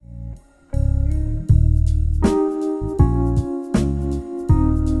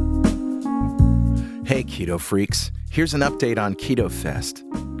Hey, Keto Freaks. Here's an update on Keto Fest.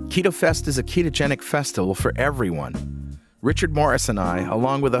 Keto Fest is a ketogenic festival for everyone. Richard Morris and I,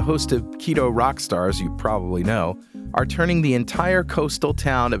 along with a host of keto rock stars you probably know, are turning the entire coastal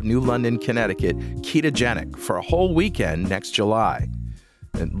town of New London, Connecticut ketogenic for a whole weekend next July.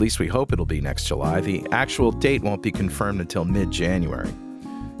 At least we hope it'll be next July. The actual date won't be confirmed until mid-January.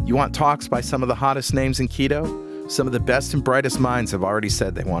 You want talks by some of the hottest names in keto? Some of the best and brightest minds have already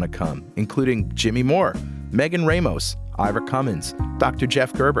said they want to come, including Jimmy Moore, Megan Ramos, Ivor Cummins, Dr.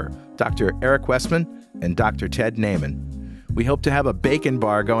 Jeff Gerber, Dr. Eric Westman, and Dr. Ted Naiman. We hope to have a bacon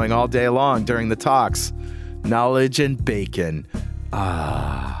bar going all day long during the talks. Knowledge and bacon.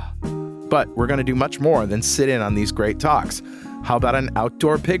 But we're going to do much more than sit in on these great talks. How about an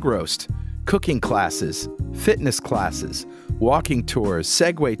outdoor pig roast, cooking classes, fitness classes, walking tours,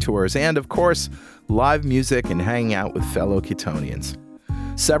 Segway tours, and of course, live music and hanging out with fellow Ketonians.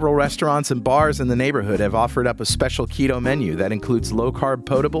 Several restaurants and bars in the neighborhood have offered up a special keto menu that includes low-carb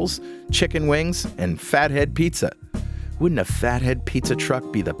potables, chicken wings, and Fathead Pizza. Wouldn't a Fathead pizza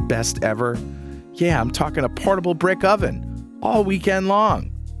truck be the best ever? Yeah, I'm talking a portable brick oven, all weekend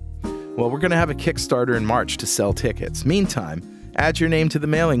long. Well, we're going to have a Kickstarter in March to sell tickets. Meantime, add your name to the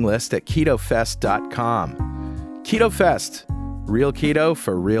mailing list at ketofest.com. Keto Fest, real keto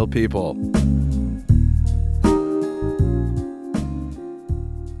for real people.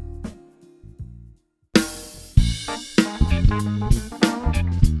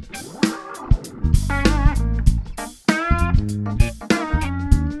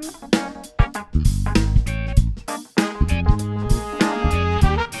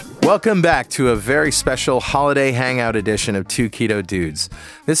 Welcome back to a very special holiday hangout edition of Two Keto Dudes.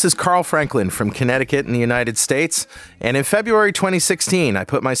 This is Carl Franklin from Connecticut in the United States, and in February 2016, I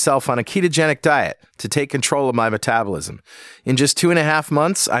put myself on a ketogenic diet to take control of my metabolism. In just 2.5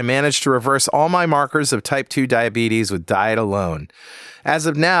 months, I managed to reverse all my markers of type 2 diabetes with diet alone. As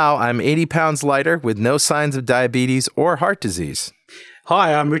of now, I'm 80 pounds lighter with no signs of diabetes or heart disease.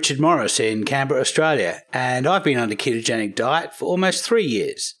 Hi, I'm Richard Morris in Canberra, Australia, and I've been on a ketogenic diet for almost 3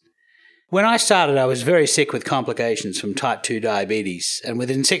 years. When I started, I was very sick with complications from type 2 diabetes, and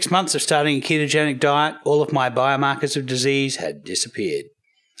within 6 months of starting a ketogenic diet, all of my biomarkers of disease had disappeared.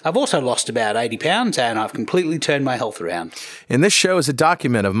 I've also lost about 80 pounds, and I've completely turned my health around. And this show is a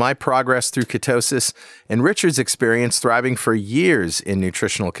document of my progress through ketosis and Richard's experience thriving for years in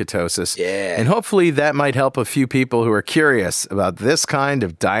nutritional ketosis. Yeah. And hopefully that might help a few people who are curious about this kind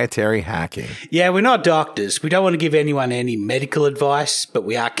of dietary hacking. Yeah, we're not doctors. We don't want to give anyone any medical advice, but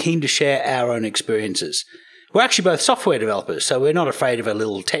we are keen to share our own experiences. We're actually both software developers, so we're not afraid of a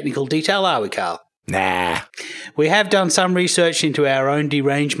little technical detail, are we, Carl? Nah. We have done some research into our own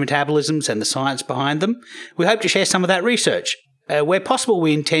deranged metabolisms and the science behind them. We hope to share some of that research. Where possible,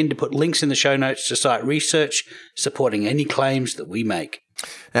 we intend to put links in the show notes to cite research supporting any claims that we make.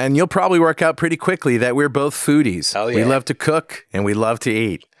 And you'll probably work out pretty quickly that we're both foodies. Oh, yeah. We love to cook and we love to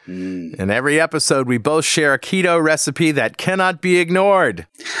eat. In every episode, we both share a keto recipe that cannot be ignored.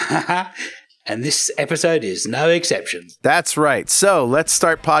 And this episode is no exception. That's right. So let's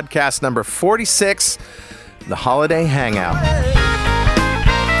start podcast number 46, The Holiday Hangout.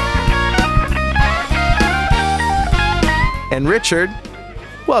 And Richard,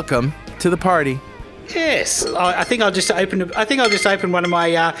 welcome to the party. Yes, I think I'll just open one of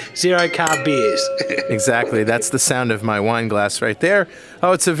my zero carb beers. Exactly. That's the sound of my wine glass right there.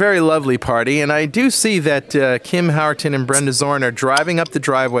 Oh, it's a very lovely party, and I do see that Kim Howerton and Brenda Zorn are driving up the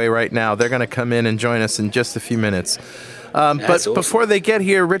driveway right now. They're going to come in and join us in just a few minutes. But awesome. Before they get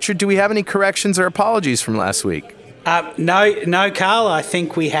here, Richard, do we have any corrections or apologies from last week? No, Carl. I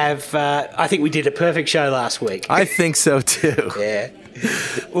think we have. I think we did a perfect show last week. I think so too. Yeah.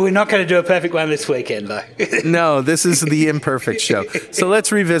 We're not going to do a perfect one this weekend, though. No, this is the imperfect show. So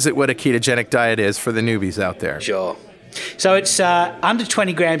let's revisit what a ketogenic diet is for the newbies out there. Sure. So it's under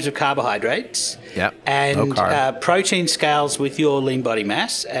 20 grams of carbohydrates. Yep. And protein scales with your lean body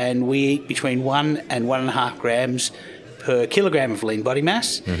mass. And we eat between 1 and 1.5 grams per kilogram of lean body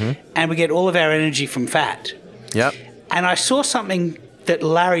mass. Mm-hmm. And we get all of our energy from fat. Yep. And I saw something that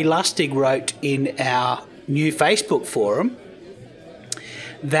Larry Lustig wrote in our new Facebook forum,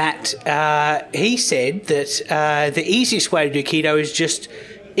 that he said that the easiest way to do keto is just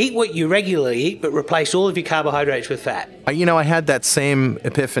eat what you regularly eat, but replace all of your carbohydrates with fat. I had that same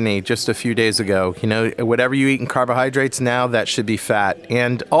epiphany just a few days ago. Whatever you eat in carbohydrates now, that should be fat.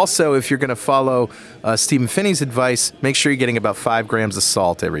 And also, if you're going to follow Stephen Finney's advice, make sure you're getting about 5 grams of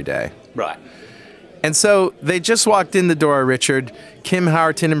salt every day. Right. And so they just walked in the door, Richard. Kim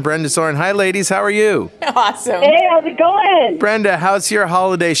Howerton and Brenda Zorn. Hi, ladies. How are you? Awesome. Hey, how's it going? Brenda, how's your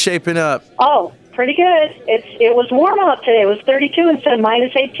holiday shaping up? Oh, Pretty good. It was warm out today. It was 32 instead of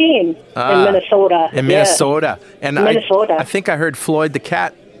minus 18 in Minnesota. In Minnesota. And Minnesota. I think I heard Floyd the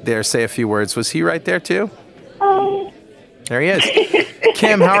cat there say a few words. Was he right there too? Oh. There he is.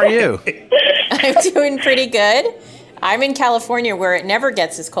 Kim, how are you? I'm doing pretty good. I'm in California where it never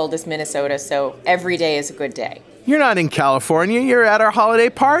gets as cold as Minnesota, so every day is a good day. You're not in California. You're at our holiday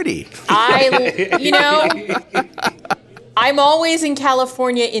party. I'm always in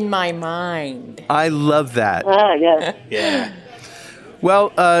California in my mind. I love that. Yeah. Yeah.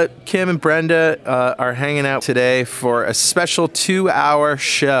 Well, Kim and Brenda are hanging out today for a special 2-hour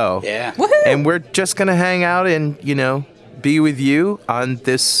show. Yeah. Woohoo! And we're just going to hang out and, be with you on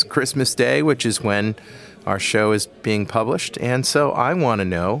this Christmas Day, which is when our show is being published. And so I want to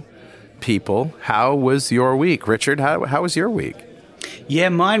know, people, how was your week? Richard, how was your week? Yeah,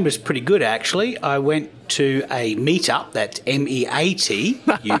 mine was pretty good, actually. I went to a meetup, that's MEATUP,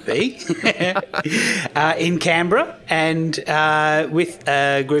 in Canberra, and with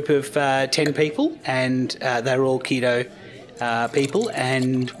a group of 10 people, and they were all keto people,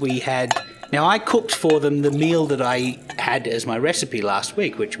 and we had... Now, I cooked for them the meal that I had as my recipe last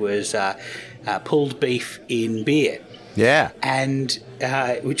week, which was pulled beef in beer. Yeah. And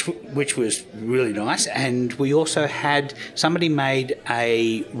which was really nice. And we also had somebody made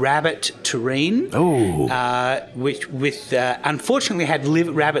a rabbit terrine. Oh. Which unfortunately had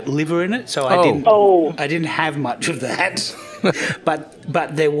rabbit liver in it, so I didn't have much of that. but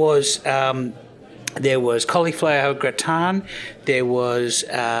there was cauliflower gratin. There was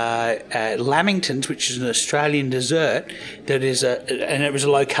lamingtons, which is an Australian dessert and it was a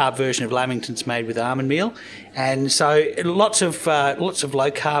low carb version of lamingtons made with almond meal, and so lots of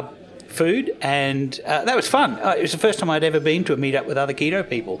low carb food, and that was fun. It was the first time I'd ever been to a meetup with other keto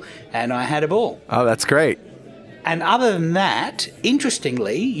people, and I had a ball. Oh, that's great. And other than that,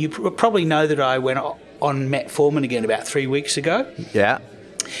 interestingly, you probably know that I went on metformin again about 3 weeks ago. Yeah.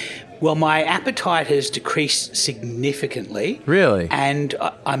 Well, my appetite has decreased significantly. Really? And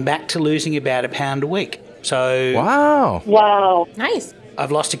I'm back to losing about a pound a week. So Wow. Nice.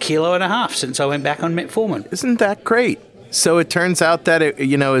 I've lost 1.5 kilos since I went back on metformin. Isn't that great? So it turns out that,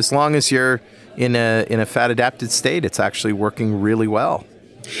 as long as you're in a fat-adapted state, it's actually working really well.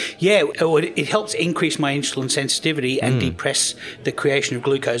 Yeah, it helps increase my insulin sensitivity and depress the creation of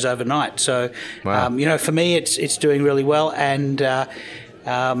glucose overnight. So, wow. For me, it's doing really well, and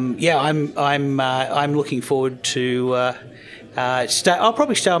I'm looking forward to. I'll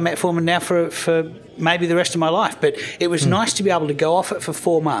probably stay on metformin now for maybe the rest of my life. But it was nice to be able to go off it for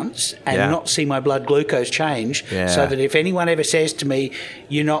 4 months and not see my blood glucose change. Yeah. So that if anyone ever says to me,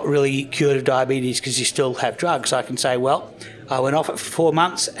 "You're not really cured of diabetes because you still have drugs," I can say, "Well, I went off it for 4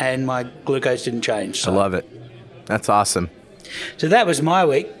 months and my glucose didn't change." So. I love it. That's awesome. So that was my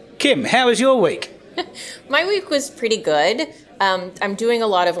week. Kim, how was your week? My week was pretty good. I'm doing a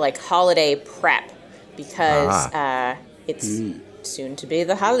lot of holiday prep because it's soon to be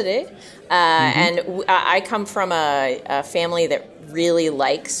the holiday. And I come from a family that really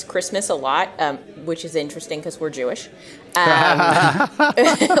likes Christmas a lot, which is interesting because we're Jewish. Half.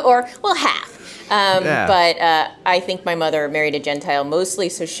 But I think my mother married a Gentile mostly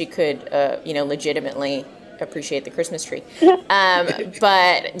so she could, legitimately appreciate the Christmas tree.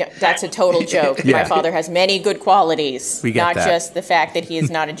 But no, that's a total joke. Yeah. My father has many good qualities, we get not that. just the fact that he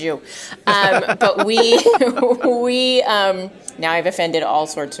is not a Jew. But we now I've offended all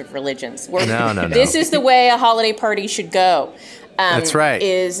sorts of religions. No. This is the way a holiday party should go. That's right. So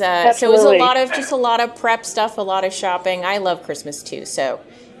it was a lot of prep stuff, a lot of shopping. I love Christmas too, so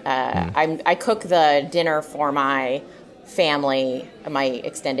I cook the dinner for my family, my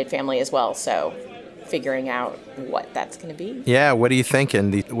extended family as well. So figuring out what that's going to be. Yeah, what are you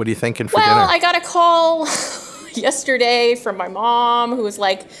thinking? What are you thinking for dinner? dinner? Well, I got a call yesterday from my mom who was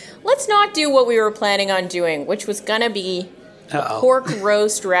like, "Let's not do what we were planning on doing," which was going to be a pork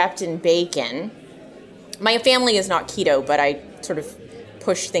roast wrapped in bacon. My family is not keto, but I sort of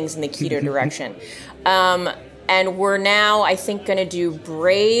push things in the keto direction. And we're now, I think, going to do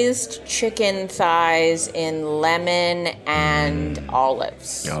braised chicken thighs in lemon and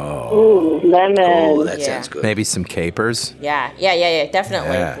olives. Ooh, lemon. Oh, that sounds good. Maybe some capers. Yeah,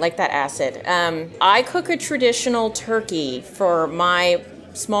 definitely. Yeah. Like that acid. I cook a traditional turkey for my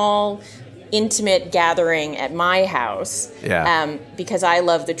small, intimate gathering at my house. Yeah. Because I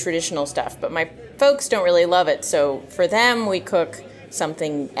love the traditional stuff, but my folks don't really love it. So for them, we cook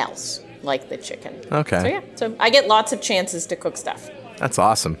something else, like the chicken. Okay. So I get lots of chances to cook stuff. That's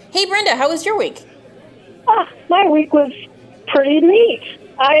awesome. Hey, Brenda, how was your week? My week was pretty neat.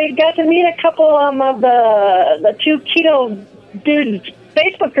 I got to meet a couple of the two keto dudes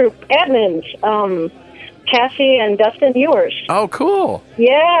Facebook group admins, Cassie and Dustin Ewers. Oh, cool.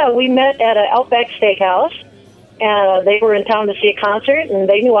 Yeah, we met at an Outback Steakhouse, and they were in town to see a concert, and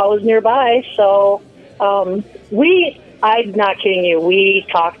they knew I was nearby, so I'm not kidding you, we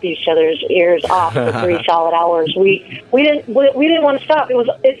talked each other's ears off for 3 solid hours. We didn't want to stop.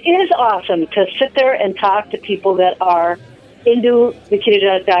 It is awesome to sit there and talk to people that are into the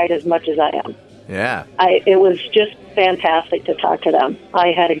ketogenic diet as much as I am. Yeah. It was just fantastic to talk to them. I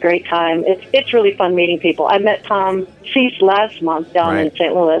had a great time. It's really fun meeting people. I met Tom Cease last month down in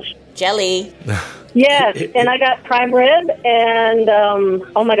St. Louis. Jelly. Yes, and I got prime rib, and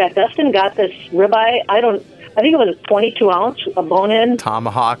oh my God, Dustin got this ribeye. I think it was a 22-ounce, a bone-in.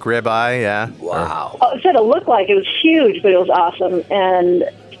 Tomahawk ribeye, yeah. Wow. It said it looked like it was huge, but it was awesome. And,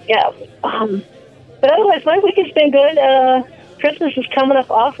 yeah. But otherwise, my week has been good. Christmas is coming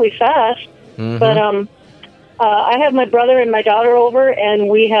up awfully fast. Mm-hmm. But I have my brother and my daughter over, and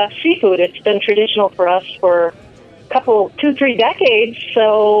we have seafood. It's been traditional for us for 2-3 decades,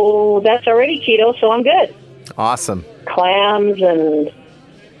 so that's already keto, so I'm good. Awesome. Clams and...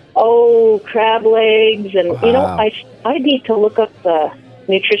 crab legs, and I need to look up the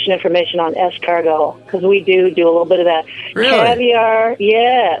nutrition information on escargot, because we do a little bit of that. Really? Caviar,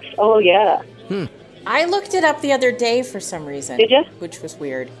 yes. Oh, yeah. I looked it up the other day for some reason. Did you? Which was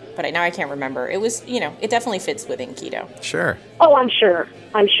weird, but now I can't remember. It was, it definitely fits within keto. Sure. Oh, I'm sure.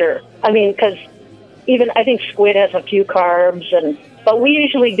 I mean, because even I think squid has a few carbs, but we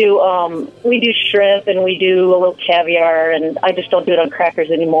usually do shrimp, and we do a little caviar, and I just don't do it on crackers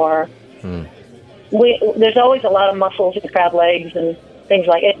anymore. There's always a lot of mussels and crab legs and things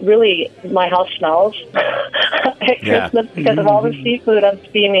like it. Really, my house smells at Christmas because of all the seafood I'm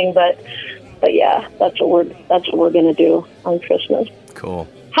steaming. But yeah, that's what we're gonna do on Christmas. Cool.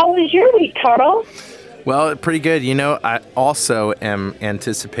 How was your week, Carl? Well, pretty good. I also am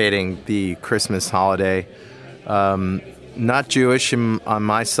anticipating the Christmas holiday. Not Jewish on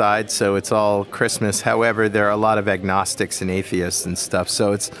my side, so it's all Christmas. However, there are a lot of agnostics and atheists and stuff,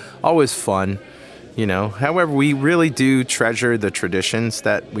 so it's always fun, However, we really do treasure the traditions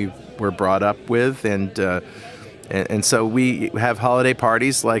that we were brought up with, and so we have holiday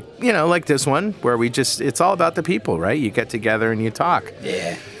parties like this one, where it's all about the people, right? You get together and you talk.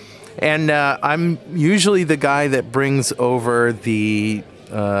 Yeah. And I'm usually the guy that brings over the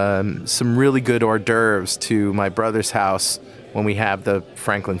some really good hors d'oeuvres to my brother's house when we have the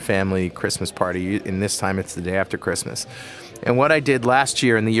Franklin family Christmas party, and this time it's the day after Christmas. And what I did last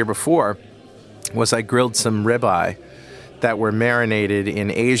year and the year before was I grilled some ribeye that were marinated in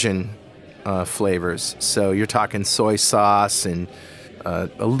Asian flavors. So you're talking soy sauce and a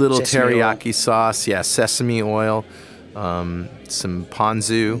little Sesame teriyaki oil. sauce, sesame oil, some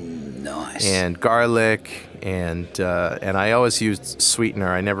ponzu, Nice. and garlic, and I always used sweetener.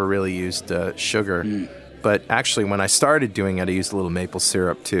 I never really used sugar. But actually, when I started doing it, I used a little maple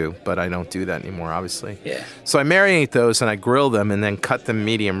syrup too. But I don't do that anymore, obviously. Yeah. So I marinate those and I grill them and then cut them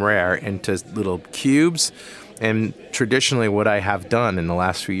medium rare into little cubes. And traditionally, what I have done in the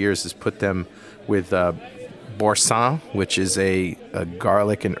last few years is put them with boursin, which is a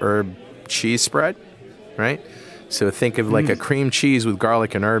garlic and herb cheese spread, right? So think of like a cream cheese with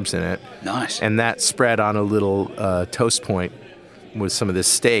garlic and herbs in it. Nice. And that spread on a little toast point with some of this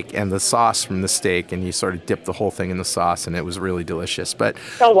steak and the sauce from the steak, and you sort of dip the whole thing in the sauce, and it was really delicious. But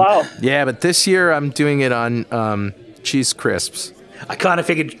Oh, wow. yeah, but this year I'm doing it on cheese crisps. I kind of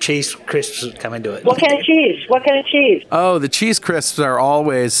figured cheese crisps would come into it. What kind of cheese? Oh, the cheese crisps are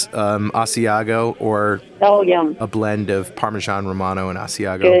always Asiago or Oh, yum. a blend of Parmesan Romano and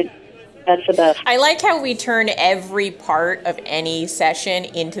Asiago. Good. That's the best. I like how we turn every part of any session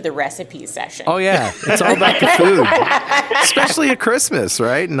into the recipe session. Oh, yeah. It's all about the food. Especially at Christmas,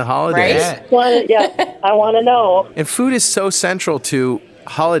 right? And the holidays. Right? I want to know. And food is so central to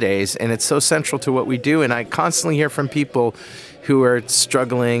holidays, and it's so central to what we do. And I constantly hear from people who are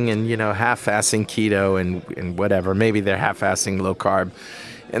struggling and, half-assing keto and whatever. Maybe they're half-assing low carb.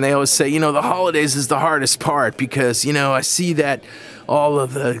 And they always say, the holidays is the hardest part because, I see that all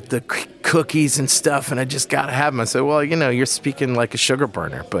of the cookies and stuff, and I just got to have them. I said, well, you're speaking like a sugar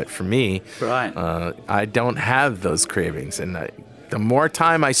burner. But for me, Right. I don't have those cravings. And the more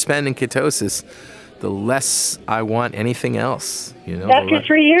time I spend in ketosis, the less I want anything else. After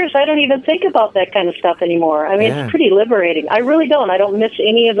 3 years, I don't even think about that kind of stuff anymore. I mean, It's pretty liberating. I really don't. I don't miss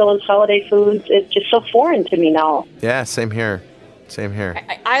any of those holiday foods. It's just so foreign to me now. Yeah, same here.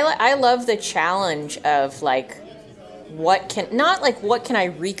 I love the challenge of what can I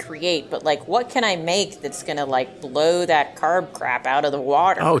recreate, but what can I make that's gonna blow that carb crap out of the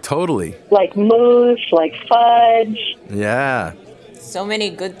water? Oh, totally. Like mousse, like fudge. Yeah. So many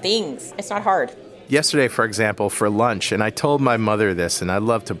good things. It's not hard. Yesterday, for example, for lunch, and I told my mother this, and I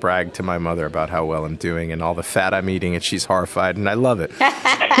love to brag to my mother about how well I'm doing and all the fat I'm eating, and she's horrified, and I love it.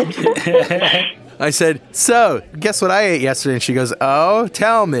 I said, so, guess what I ate yesterday? And she goes, oh,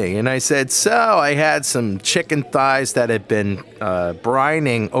 tell me. And I said, so, I had some chicken thighs that had been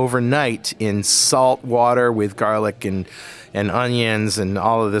brining overnight in salt water with garlic and onions and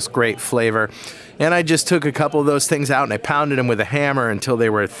all of this great flavor. And I just took a couple of those things out and I pounded them with a hammer until they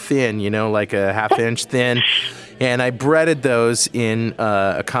were thin, like a half-inch thin. And I breaded those in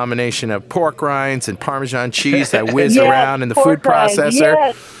a combination of pork rinds and Parmesan cheese that whizzed around in the food processor.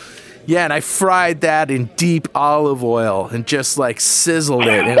 Yes. Yeah, and I fried that in deep olive oil and just sizzled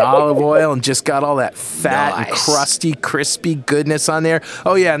it in olive oil and just got all that fat and crusty, crispy goodness on there.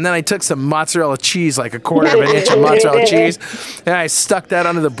 Oh, yeah, and then I took some mozzarella cheese, like a quarter of an inch of mozzarella cheese, and I stuck that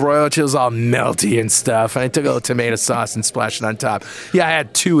under the broiler till it was all melty and stuff. And I took a little tomato sauce and splashed it on top. Yeah, I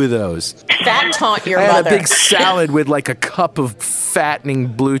had 2 of those. Fat taunt your I mother. had a big salad with a cup of fattening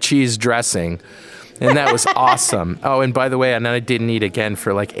blue cheese dressing. And that was awesome. Oh, and by the way, and then I didn't eat again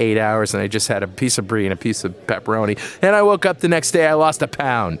for 8 hours, and I just had a piece of brie and a piece of pepperoni. And I woke up the next day, I lost 1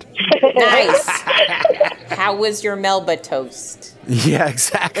 pound. Nice. How was your Melba toast? Yeah,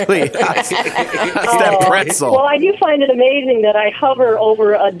 exactly. How's that pretzel? Well, I do find it amazing that I hover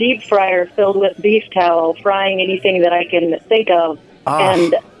over a deep fryer filled with beef tallow, frying anything that I can think of. Oh.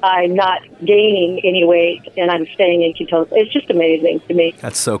 And I'm not gaining any weight, and I'm staying in ketosis. It's just amazing to me.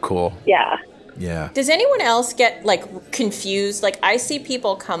 That's so cool. Yeah. Yeah. Does anyone else get confused? I see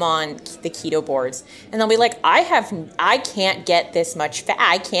people come on the keto boards and they'll be like, I can't get this much fat.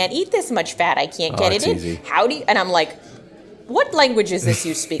 I can't eat this much fat. I can't get it in. Easy. How do you? And I'm like, what language is this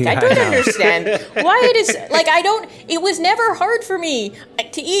you speak? I don't understand why it is it was never hard for me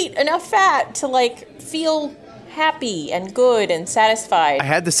to eat enough fat to feel happy and good and satisfied. I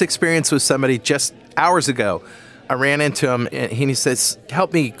had this experience with somebody just hours ago. I ran into him, and he says,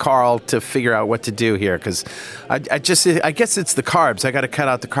 help me, Carl, to figure out what to do here, because I guess it's the carbs. I got to cut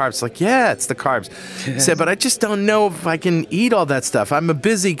out the carbs. Yeah, it's the carbs. He said, but I just don't know if I can eat all that stuff. I'm a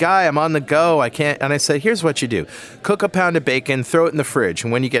busy guy. I'm on the go. I can't. And I said, here's what you do. Cook a pound of bacon, throw it in the fridge,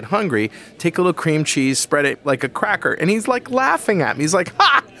 and when you get hungry, take a little cream cheese, spread it like a cracker. And he's laughing at me. He's like,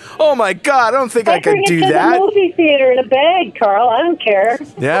 ha! Oh, my God, I don't think I could do that. I bring it to the movie theater in a bag, Carl. I don't care.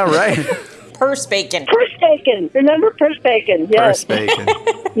 Yeah, right. Purse bacon. Purse bacon. Remember purse bacon? Yes. Purse bacon.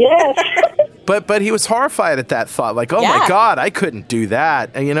 Yes. But he was horrified at that thought. My God, I couldn't do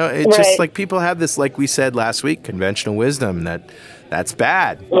that. And, it's just people have this, like we said last week, conventional wisdom that's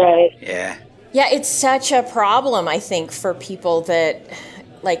bad. Right. Yeah. Yeah, it's such a problem, I think, for people that,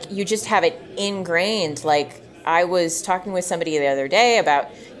 you just have it ingrained. I was talking with somebody the other day about,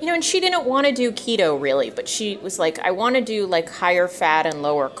 and she didn't want to do keto really, but she was like, I want to do higher fat and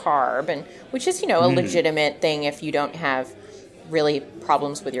lower carb, and which is, a legitimate thing if you don't have really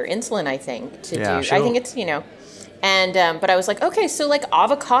problems with your insulin, I think, to do. Sure. I think it's, and, but I was like, okay, so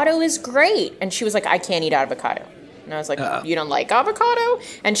avocado is great. And she was like, I can't eat avocado. And I was like, you don't like avocado?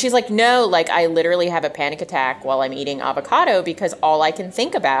 And she's like, no, I literally have a panic attack while I'm eating avocado because all I can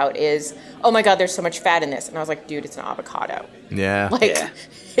think about is, oh my God, there's so much fat in this. And I was like, dude, it's an avocado. Yeah.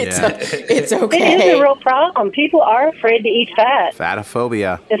 It's okay. It is a real problem. People are afraid to eat fat.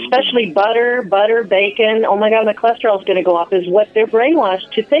 Fatophobia. Especially butter, bacon. Oh my God, my cholesterol is going to go up is what they're brainwashed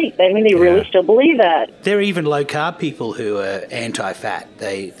to think. I mean, they really still believe that. There are even low-carb people who are anti-fat.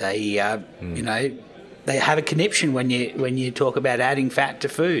 They have a conniption when you talk about adding fat to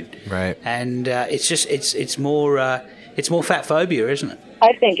food, right? And it's more fat phobia, isn't it?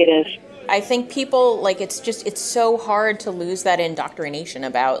 I think it is. I think people it's so hard to lose that indoctrination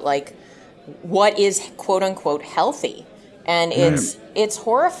about what is quote unquote healthy, and it's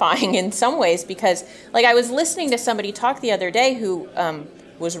horrifying in some ways because I was listening to somebody talk the other day who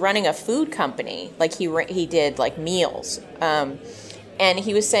was running a food company, he did meals, and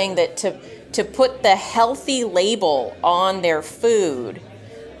he was saying that to put the healthy label on their food,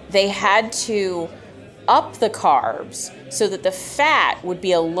 they had to up the carbs so that the fat would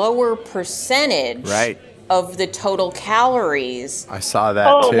be a lower percentage of the total calories. I saw that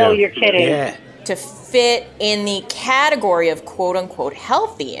too. Oh, no, you're kidding. Yeah. To fit in the category of quote unquote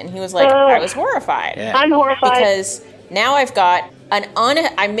healthy. And he was like, I was horrified. Yeah. I'm horrified. Because now I've got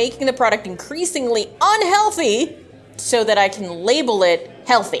I'm making the product increasingly unhealthy so that I can label it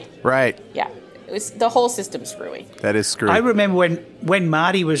healthy. Right. Yeah. It was the whole system screwy. That is screwy. I remember when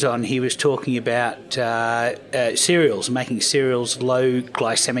Marty was on, he was talking about cereals, making cereals low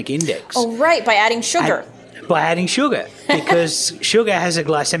glycemic index. Oh, right, by adding sugar. by adding sugar, because sugar has a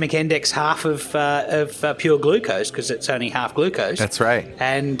glycemic index half of pure glucose, because it's only half glucose. That's right.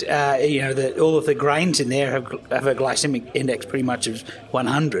 And all of the grains in there have a glycemic index pretty much of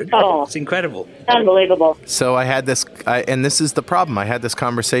 100. Oh. It's incredible. Unbelievable. So I had this, and this is the problem. I had this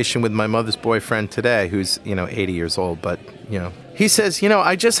conversation with my mother's boyfriend today, who's 80 years old, but he says,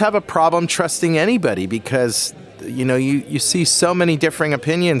 I just have a problem trusting anybody because you see so many differing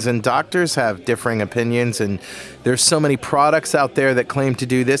opinions, and doctors have differing opinions, and there's so many products out there that claim to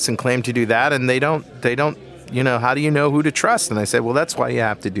do this and claim to do that, and they don't, how do you know who to trust? And I said, well, that's why you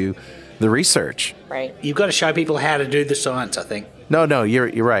have to do the research. Right. You've got to show people how to do the science, I think. No,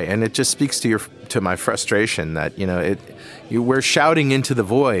 you're right, and it just speaks to my frustration that we're shouting into the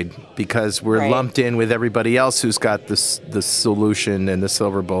void because we're lumped in with everybody else who's got the solution and the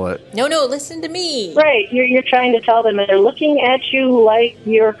silver bullet. No, listen to me. Right. You're trying to tell them, and they're looking at you like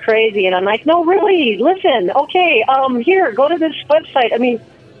you're crazy. And I'm like, no, really, listen. Okay, here, go to this website. I mean,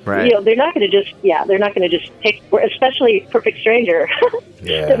 right. They're not going to just pick, especially Perfect Stranger,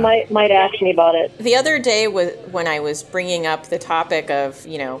 that might ask me about it. The other day when I was bringing up the topic of,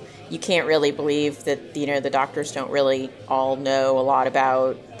 you can't really believe that, the doctors don't really all know a lot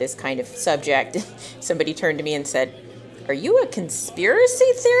about this kind of subject. Somebody turned to me and said, "Are you a conspiracy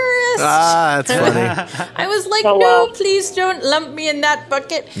theorist?" Ah, that's funny. I was like, oh, no, wow. Please don't lump me in that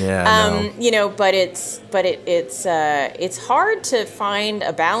bucket. Yeah, no. But it's hard to find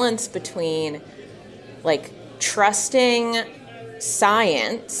a balance between like trusting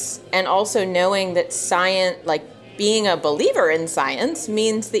science and also knowing that science, like being a believer in science,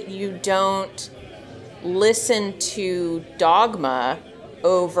 means that you don't listen to dogma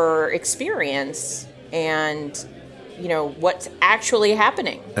over experience and what's actually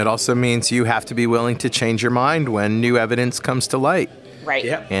happening. It also means you have to be willing to change your mind when new evidence comes to light. Right.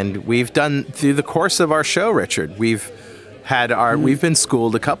 Yeah. And we've done, through the course of our show, Richard, we've been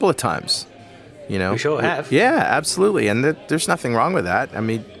schooled a couple of times. We sure have. Yeah, absolutely. And there's nothing wrong with that. I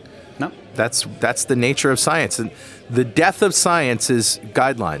mean, no. That's the nature of science. And the death of science is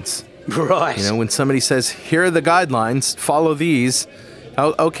guidelines. Right. When somebody says, here are the guidelines, follow these.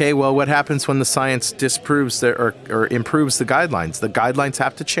 Oh, okay, well, what happens when the science disproves or improves the guidelines? The guidelines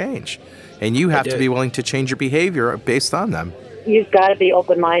have to change. And you have to be willing to change your behavior based on them. You've got to be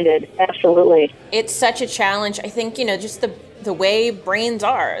open-minded. Absolutely. It's such a challenge. I think, just the way brains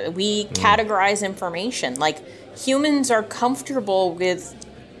are. We categorize information. Like, humans are comfortable with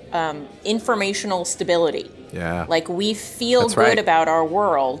informational stability. Yeah. Like, we feel That's good right. about our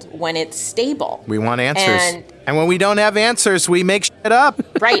world when it's stable. We want answers. And when we don't have answers, we make shit up.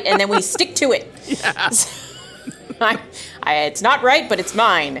 Right, and then we stick to it. Yeah. It's not right, but it's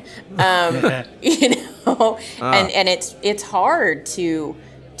mine. And it's hard to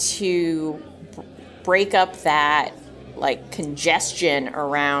break up that like congestion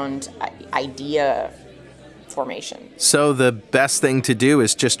around idea formation. So the best thing to do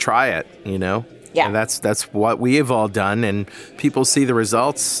is just try it, Yeah. And that's what we have all done, and people see the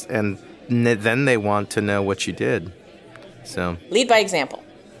results, and then they want to know what you did. So lead by example.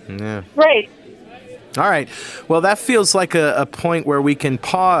 Yeah. Right. All right. Well, that feels like a point where we can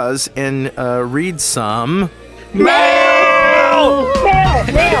pause and read some mail.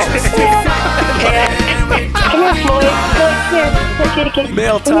 Come here, Floyd. Here, kitty.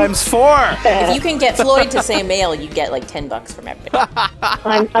 Mail times 4. If you can get Floyd to say mail, you get like $10 from everybody.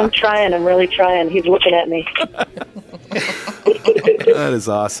 I'm trying. I'm really trying. He's looking at me. That is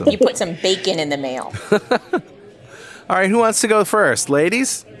awesome. You put some bacon in the mail. All right. Who wants to go first,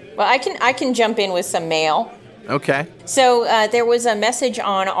 ladies? Well, I can jump in with some mail. Okay. So there was a message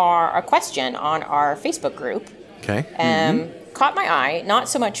on a question on our Facebook group. Okay. Caught my eye, not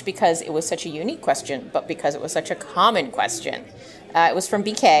so much because it was such a unique question, but because it was such a common question. It was from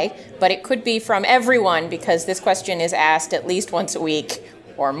BK, but it could be from everyone because this question is asked at least once a week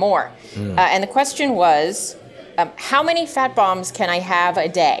or more. And the question was, how many fat bombs can I have a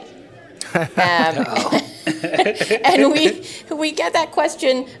day? And we get that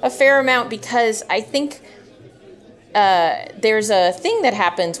question a fair amount because I think there's a thing that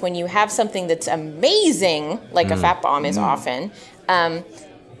happens when you have something that's amazing, like a fat bomb is often,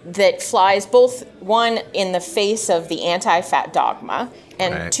 that flies both, one, in the face of the anti-fat dogma,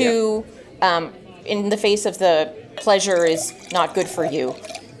 and right. two, in the face of the pleasure is not good for you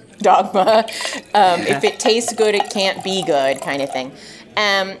dogma. If it tastes good, it can't be good kind of thing.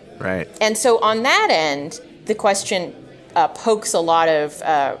 Right. And so on that end, the question pokes a lot of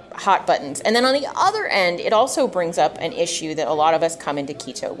hot buttons. And then on the other end, it also brings up an issue that a lot of us come into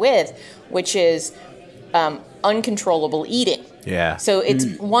keto with, which is uncontrollable eating. Yeah. So it's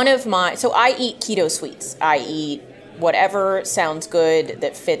one of my, so I eat keto sweets. I eat whatever sounds good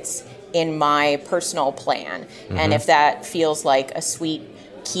that fits in my personal plan. And if that feels like a sweet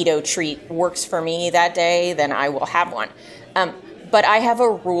keto treat works for me that day, then I will have one. But I have a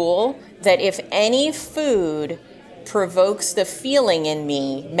rule that if any food provokes the feeling in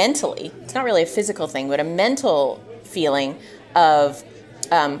me mentally, it's not really a physical thing, but a mental feeling of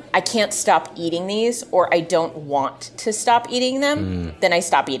I can't stop eating these, or I don't want to stop eating them, then I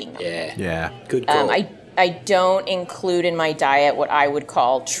stop eating them. Yeah. Good call. I don't include in my diet what I would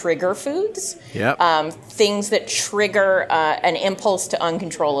call trigger foods. Yep. Things that trigger an impulse to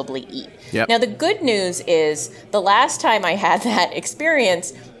uncontrollably eat. Yep. Now, the good news is the last time I had that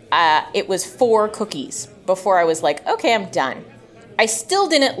experience, it was 4 cookies before I was like, okay, I'm done. I still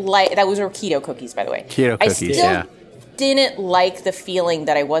didn't like, those were keto cookies, by the way. Keto cookies, I still didn't like the feeling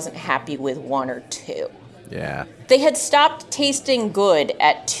that I wasn't happy with 1 or 2. Yeah. They had stopped tasting good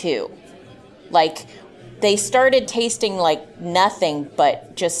at 2. Like, they started tasting like nothing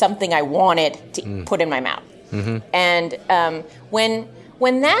but just something I wanted to put in my mouth. And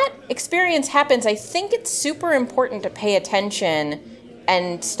when that experience happens, I think it's super important to pay attention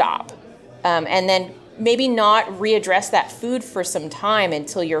and stop. And then maybe not readdress that food for some time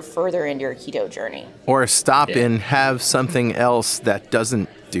until you're further into your keto journey. Or stop and have something else that doesn't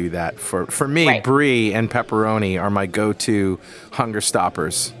do that. For me, brie and pepperoni are my go-to hunger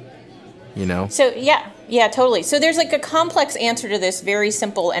stoppers, you know? So, yeah, totally. So there's like a complex answer to this very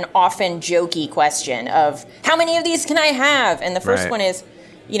simple and often jokey question of how many of these can I have? And the first one is,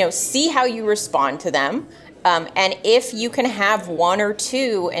 see how you respond to them. And if you can have 1 or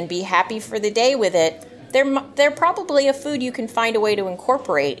 2 and be happy for the day with it, they're probably a food you can find a way to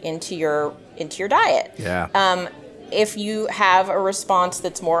incorporate into your diet. Yeah. If you have a response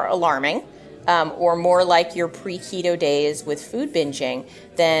that's more alarming, or more like your pre-keto days with food binging,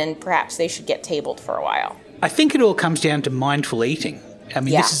 then perhaps they should get tabled for a while. I think it all comes down to mindful eating. I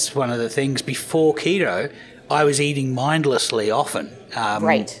mean, this is one of the things. Before keto, I was eating mindlessly often.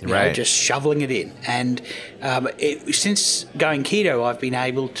 Just shoveling it in. And since going keto, I've been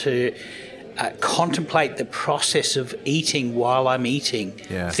able to contemplate the process of eating while I'm eating,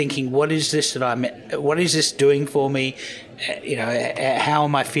 thinking, what is this doing for me? How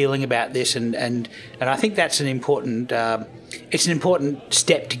am I feeling about this? And I think that's an important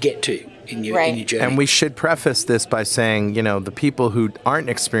step to get to in your journey. And we should preface this by saying, the people who aren't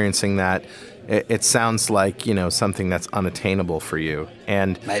experiencing that, it sounds like, something that's unattainable for you.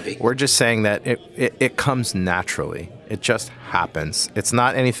 And maybe we're just saying that it comes naturally. It just happens. It's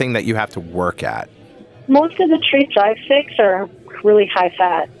not anything that you have to work at. Most of the treats I fix are really high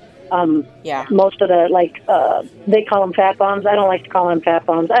fat. Most of the, they call them fat bombs. I don't like to call them fat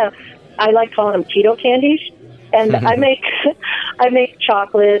bombs. I like calling them keto candies. And I make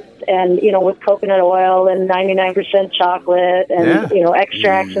chocolate and, with coconut oil and 99% chocolate and,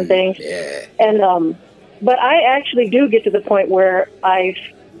 extracts and things. Yeah. And, but I actually do get to the point where I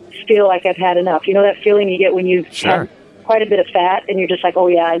feel like I've had enough. You know that feeling you get when you've had quite a bit of fat and you're just like, oh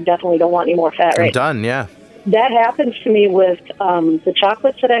yeah, I definitely don't want any more fat, right? I'm done, yeah. That happens to me with the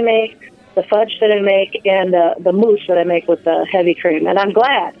chocolates that I make, the fudge that I make, and the mousse that I make with the heavy cream. And I'm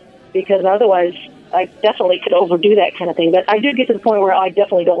glad, because otherwise I definitely could overdo that kind of thing. But I do get to the point where I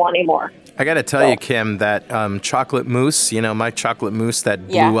definitely don't want any more. I got to tell you, Kim, that chocolate mousse, my chocolate mousse that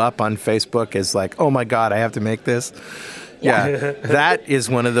blew up on Facebook is like, oh my God, I have to make this. Yeah. That is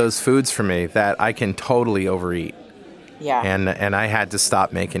one of those foods for me that I can totally overeat. Yeah. And I had to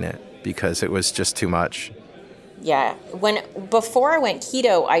stop making it because it was just too much. Yeah. Before I went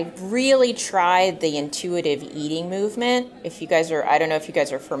keto, I really tried the intuitive eating movement. I don't know if you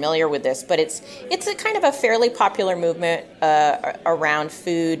guys are familiar with this, but it's a kind of a fairly popular movement around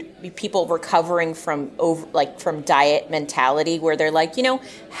food. People recovering from diet mentality, where they're like,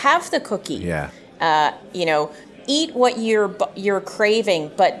 have the cookie. Yeah. Eat what you're craving,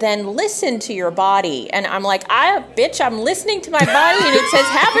 but then listen to your body. And I'm like, I'm listening to my body, and it says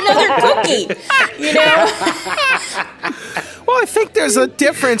have another cookie. Well, I think there's a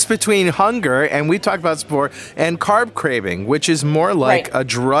difference between hunger, and we talked about this before, and carb craving, which is more like a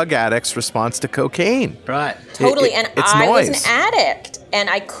drug addict's response to cocaine. Right. Totally. And I noise. was an addict, and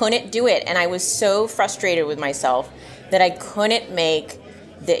I couldn't do it. And I was so frustrated with myself that I couldn't make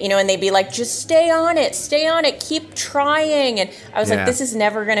and they'd be like, just stay on it, keep trying. And I was like, this is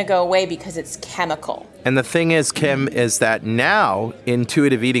never going to go away because it's chemical. And the thing is, Kim, is that now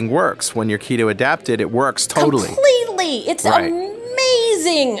intuitive eating works. When you're keto adapted, it works totally. Completely. It's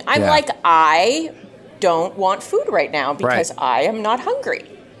amazing. I'm like, I don't want food right now because I am not hungry.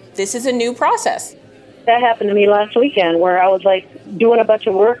 This is a new process. That happened to me last weekend where I was like doing a bunch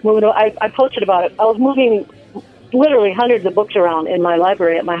of work, I posted about it. I was moving literally hundreds of books around in my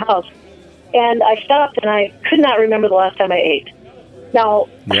library at my house. And I stopped and I could not remember the last time I ate. Now,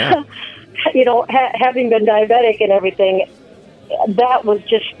 having been diabetic and everything,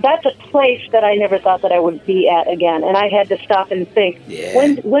 that's a place that I never thought that I would be at again. And I had to stop and think,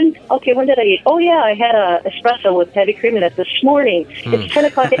 when did I eat? Oh, yeah, I had a espresso with heavy cream in it this morning. It's 10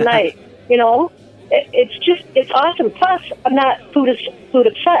 o'clock at night. It's awesome. Plus, I'm not food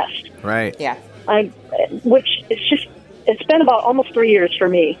obsessed. Right. Yeah. It's been about almost 3 years for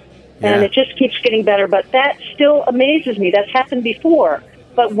me. And it just keeps getting better. But that still amazes me. That's happened before.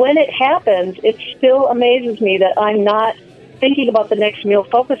 But when it happens, it still amazes me that I'm not thinking about the next meal,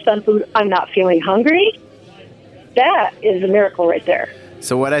 focused on food. I'm not feeling hungry. That is a miracle right there.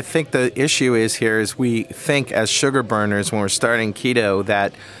 So what I think the issue is here is we think as sugar burners when we're starting keto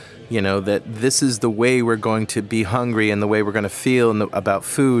that, that this is the way we're going to be hungry and the way we're going to feel about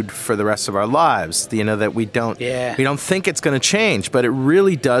food for the rest of our lives. That we don't think it's going to change, but it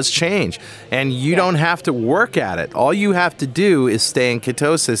really does change. And you don't have to work at it. All you have to do is stay in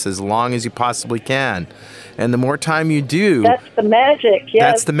ketosis as long as you possibly can. And the more time you do... That's the magic, yes.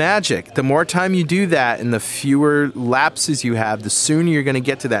 That's the magic. The more time you do that and the fewer lapses you have, the sooner you're going to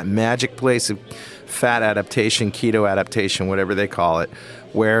get to that magic place of fat adaptation, keto adaptation, whatever they call it,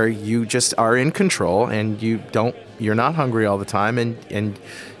 where you just are in control and you're not hungry all the time and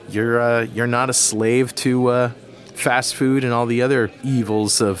you're not a slave to fast food and all the other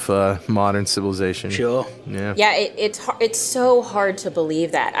evils of modern civilization. Sure. Yeah. Yeah, it's so hard to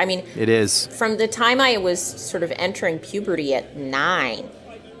believe that. I mean, it is. From the time I was sort of entering puberty at 9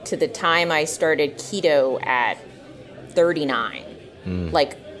 to the time I started keto at 39,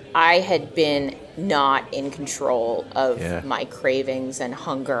 I had been not in control of my cravings and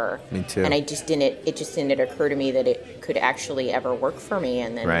hunger. Me too. And it just didn't occur to me that it could actually ever work for me.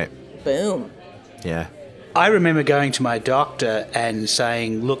 And then boom. Yeah. I remember going to my doctor and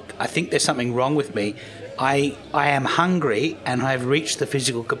saying, look, I think there's something wrong with me. I am hungry and I've reached the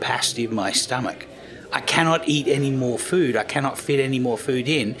physical capacity of my stomach. I cannot eat any more food. I cannot fit any more food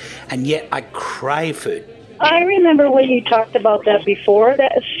in, and yet I crave food. I remember when you talked about that before.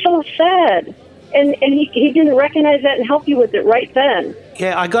 That is so sad. And he didn't recognize that and help you with it right then.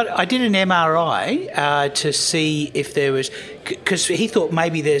 Yeah, I did an MRI to see if there was, because he thought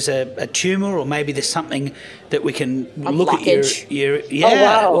maybe there's a tumour or maybe there's something that we can look blockage. at your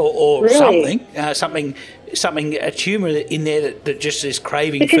or really? something a tumour in there that just is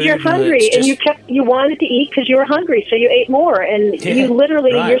craving because food. You're hungry and you wanted to eat because you were hungry, so you ate more, and you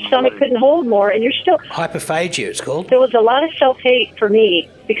literally your stomach couldn't hold more, and you're still hyperphagia. It's called. There was a lot of self-hate for me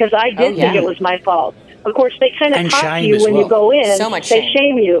because I did think it was my fault. Of course, they kind of talk to you when you go in. So much they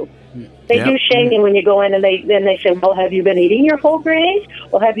shame you. They do shame you when you go in, and they say, well, have you been eating your whole grains?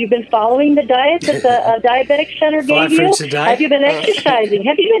 Well, have you been following the diet that the diabetic center gave you? Have you been exercising?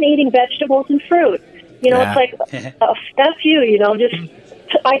 Have you been eating vegetables and fruit? It's like, stuff you,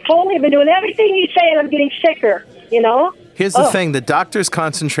 I totally have been doing everything you say, and I'm getting sicker, Here's the thing. The doctors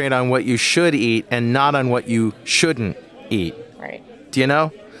concentrate on what you should eat and not on what you shouldn't eat. Right. Do you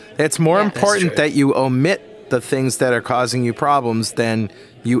know? It's more important that you omit the things that are causing you problems than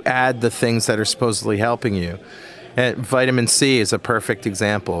you add the things that are supposedly helping you. And vitamin C is a perfect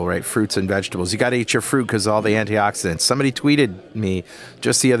example, right? Fruits and vegetables. You got to eat your fruit because of all the antioxidants. Somebody tweeted me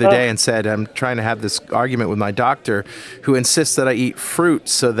just the other day and said, I'm trying to have this argument with my doctor who insists that I eat fruit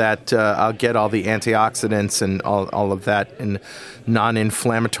so that I'll get all the antioxidants and all of that and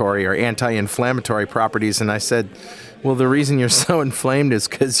non-inflammatory or anti-inflammatory properties. And I said, well, the reason you're so inflamed is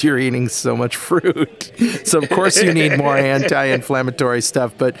because you're eating so much fruit. So, of course, you need more anti-inflammatory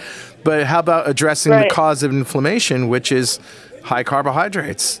stuff. But how about addressing the cause of inflammation, which is high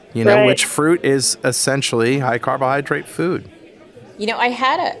carbohydrates, which fruit is essentially high carbohydrate food. I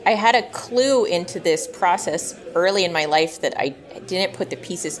had a clue into this process early in my life that I didn't put the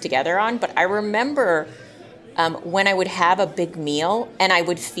pieces together on, but I remember when I would have a big meal and I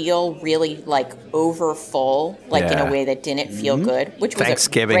would feel really over full, in a way that didn't feel good, which was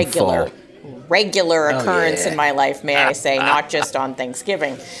Thanksgiving a regular occurrence in my life, may I say, not just on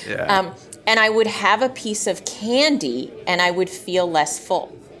Thanksgiving. Yeah. And I would have a piece of candy and I would feel less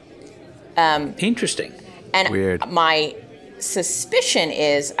full. Interesting. And weird. My suspicion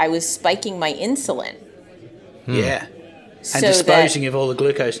is I was spiking my insulin. Yeah. So and disposing of all the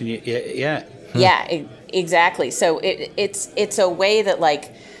glucose in you. Yeah. Yeah, exactly. So it's a way that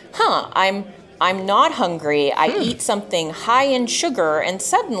I'm not hungry. I eat something high in sugar, and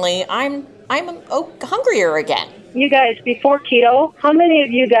suddenly I'm hungrier again. you guys, before keto, how many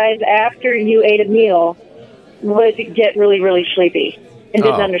of you guys, after you ate a meal, would get really, really sleepy and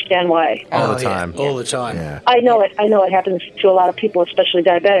didn't understand why? All the time. All the time. Yeah. I know it happens to a lot of people, especially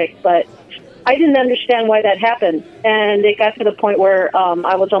diabetic, but I didn't understand why that happened. And it got to the point where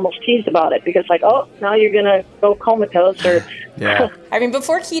I was almost teased about it because, like, oh, now you're going to go comatose. Or Yeah. I mean,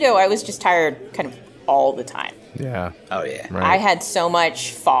 before keto, I was just tired kind of all the time. Yeah. Oh, yeah. Right. I had so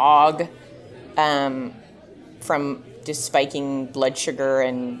much fog from just spiking blood sugar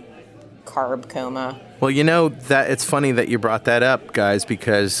and carb coma. Well, you know, that it's funny that you brought that up, guys,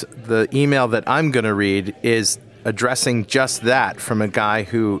 because the email that I'm going to read is addressing just that from a guy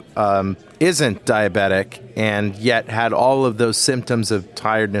who isn't diabetic and yet had all of those symptoms of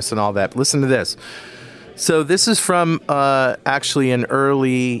tiredness and all that. Listen to this. So this is from actually an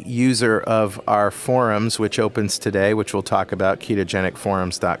early user of our forums, which opens today, which we'll talk about,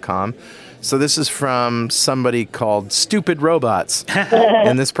 ketogenicforums.com. So this is from somebody called Stupid Robots.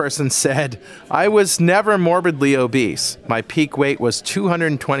 And this person said, I was never morbidly obese. My peak weight was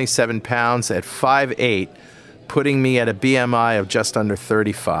 227 pounds at 5'8", putting me at a BMI of just under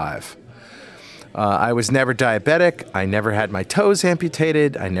 35. I was never diabetic. I never had my toes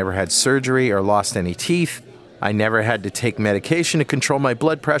amputated. I never had surgery or lost any teeth. I never had to take medication to control my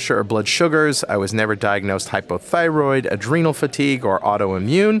blood pressure or blood sugars. I was never diagnosed hypothyroid, adrenal fatigue, or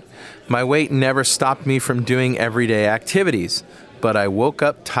autoimmune. My weight never stopped me from doing everyday activities, but I woke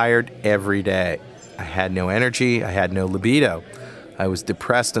up tired every day. I had no energy. I had no libido. I was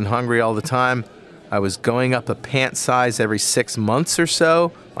depressed and hungry all the time. I was going up a pant size every 6 months or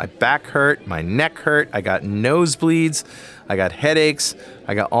so. My back hurt, my neck hurt, I got nosebleeds, I got headaches,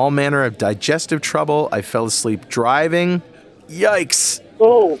 I got all manner of digestive trouble, I fell asleep driving. Yikes!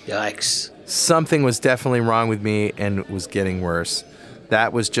 oh, Yikes. Something was definitely wrong with me and it was getting worse.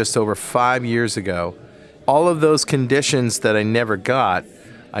 That was just over 5 years ago. All of those conditions that I never got,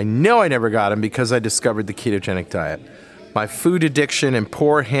 I know I never got them because I discovered the ketogenic diet. My food addiction and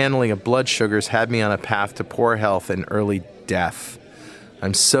poor handling of blood sugars had me on a path to poor health and early death.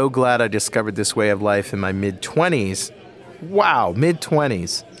 I'm so glad I discovered this way of life in my mid-20s. Wow,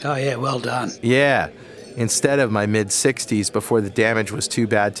 mid-20s. Oh, yeah, well done. Yeah, instead of my mid-60s before the damage was too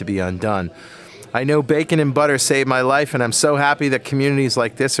bad to be undone. I know bacon and butter saved my life, and I'm so happy that communities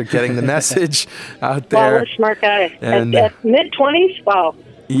like this are getting the message out there. wow, what a smart guy. And, At mid-20s? Wow,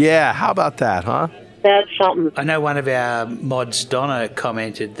 Yeah, how about that, huh? that's something. I know one of our mods, Donna,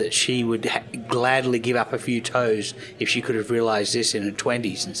 commented that she would gladly give up a few toes if she could have realised this in her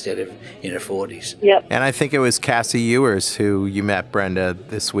 20s instead of in her 40s. Yep, And I think it was Cassie Ewers, who you met, Brenda,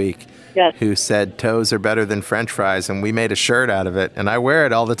 this week, yes. who said toes are better than French fries, and we made a shirt out of it, and I wear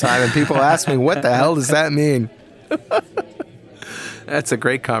it all the time, and people ask me, what the hell does that mean? That's a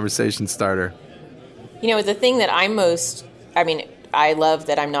great conversation starter. You know, the thing that I love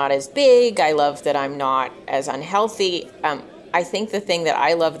that I'm not as big. I love that I'm not as unhealthy. I think the thing that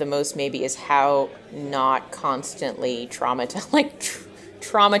I love the most maybe is how not constantly traumatized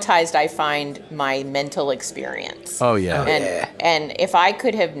I find my mental experience. Oh, yeah. And if I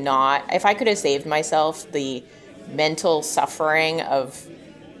could have saved myself the mental suffering of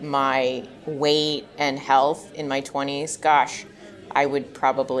my weight and health in my 20s, gosh, I would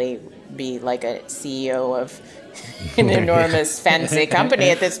probably be like a CEO of an enormous fancy company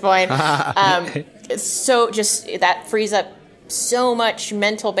at this point. So just that frees up so much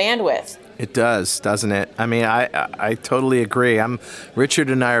mental bandwidth. It does, doesn't it? I mean, I totally agree. Richard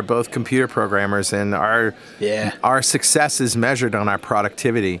and I are both computer programmers, and our success is measured on our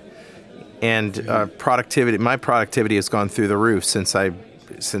productivity. And my productivity has gone through the roof since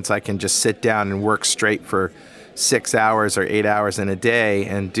I can just sit down and work straight for 6 hours or 8 hours in a day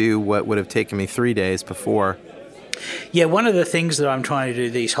and do what would have taken me 3 days before. Yeah, one of the things that I'm trying to do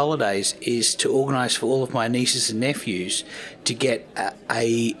these holidays is to organise for all of my nieces and nephews to get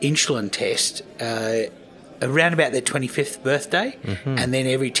a insulin test around about their 25th birthday and then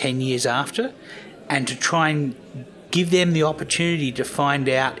every 10 years after, and to try and give them the opportunity to find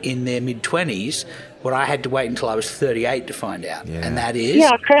out in their mid-20s what I had to wait until I was 38 to find out. Yeah. And that is...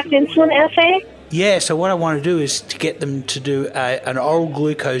 Yeah, correct insulin assay? Yeah, so what I want to do is to get them to do an oral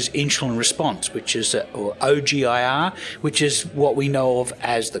glucose insulin response, which is or OGIR, which is what we know of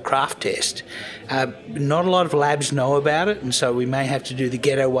as the Kraft test. Not a lot of labs know about it, and so we may have to do the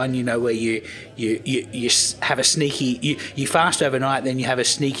ghetto one, you know, where you have a sneaky, you fast overnight, then you have a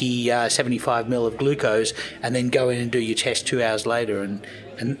sneaky 75 ml of glucose, and then go in and do your test 2 hours later and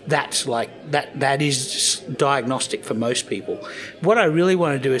And that's that is diagnostic for most people. What I really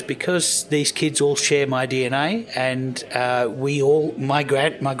want to do is, because these kids all share my DNA, and my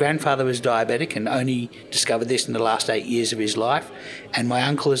grandfather was diabetic and only discovered this in the last 8 years of his life, and my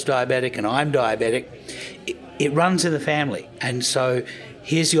uncle is diabetic and I'm diabetic. It runs in the family, and so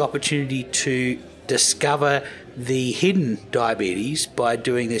here's the opportunity to discover the hidden diabetes by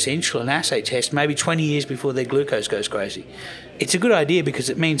doing this insulin assay test maybe 20 years before their glucose goes crazy. It's a good idea because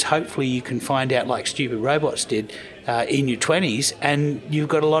it means hopefully you can find out, like Stupid Robots did, in your 20s, and you've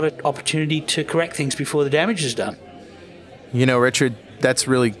got a lot of opportunity to correct things before the damage is done. You know, Richard, that's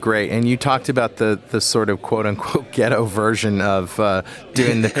really great. And you talked about the sort of quote-unquote ghetto version of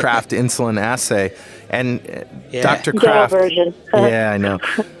doing the Kraft insulin assay. And Dr. Kraft... Ghetto version. Yeah, I know.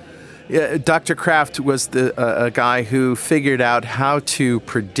 Yeah, Dr. Kraft was a guy who figured out how to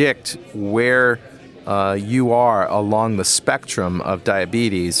predict where you are along the spectrum of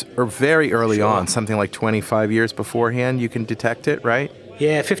diabetes, or very early on, something like 25 years beforehand, you can detect it, right?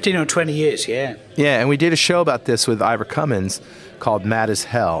 Yeah, 15 or 20 years, yeah. Yeah, and we did a show about this with Ivor Cummins called Mad as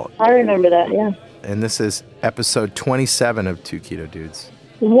Hell. I remember that, yeah. And this is episode 27 of Two Keto Dudes.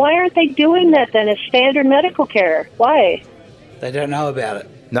 Why aren't they doing that then? It's standard medical care. Why? They don't know about it.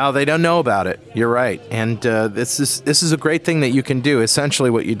 No, they don't know about it. You're right. And this is a great thing that you can do. Essentially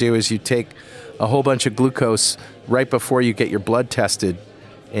what you do is you take a whole bunch of glucose right before you get your blood tested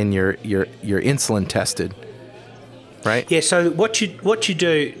and your insulin tested, right? Yeah, so what you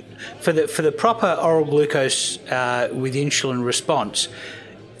do for the proper oral glucose with insulin response,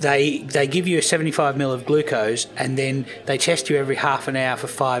 they give you a 75 ml of glucose, and then they test you every half an hour for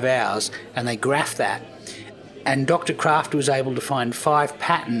 5 hours, and they graph that. And Dr. Kraft was able to find 5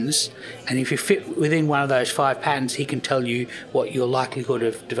 patterns, and if you fit within one of those 5 patterns, he can tell you what your likelihood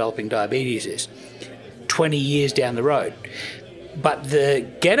of developing diabetes is 20 years down the road. But the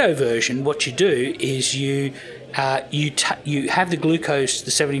ghetto version, what you do is you have the glucose, the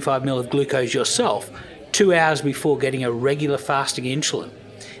 75 ml of glucose yourself, 2 hours before getting a regular fasting insulin.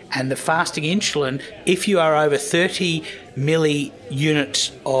 And the fasting insulin, if you are over 30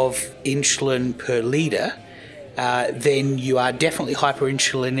 milliunits of insulin per litre, then you are definitely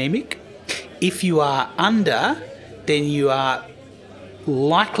hyperinsulinemic. If you are under, then you are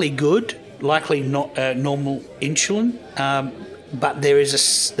likely good, likely not normal insulin. But there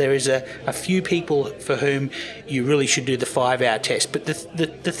is a few people for whom you really should do the 5-hour test. But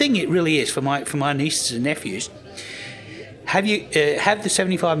the thing it really is for my nieces and nephews, have the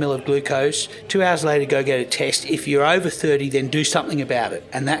 75 ml of glucose, 2 hours later go get a test. If you're over 30, then do something about it.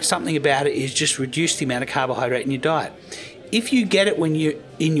 And that something about it is just reduce the amount of carbohydrate in your diet. If you get it when you're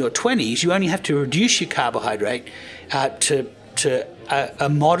in your 20s, you only have to reduce your carbohydrate to a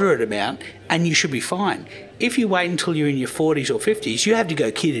moderate amount, and you should be fine. If you wait until you're in your 40s or 50s, you have to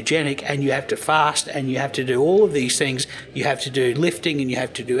go ketogenic, and you have to fast, and you have to do all of these things. You have to do lifting, and you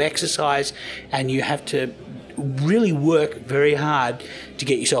have to do exercise, and you have to really work very hard to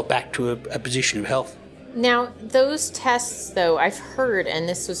get yourself back to a position of health. Now, those tests, though, I've heard, and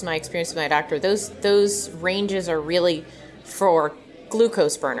this was my experience with my doctor, those ranges are really for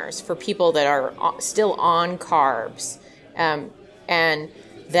glucose burners, for people that are still on carbs, and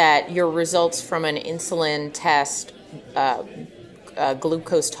that your results from an insulin test,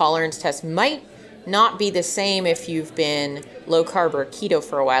 glucose tolerance test, might not be the same if you've been low carb or keto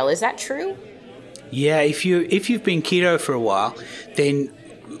for a while. Is that true? Yeah, if you've been keto for a while, then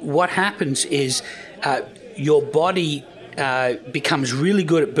what happens is your body becomes really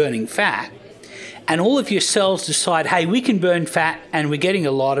good at burning fat, and all of your cells decide, hey, we can burn fat and we're getting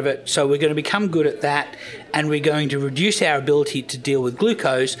a lot of it, so we're going to become good at that, and we're going to reduce our ability to deal with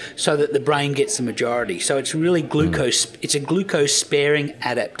glucose so that the brain gets the majority. So it's really glucose. It's a glucose-sparing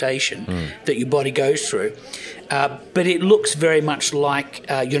adaptation that your body goes through. But it looks very much like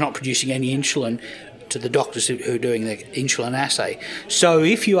you're not producing any insulin to the doctors who are doing the insulin assay. So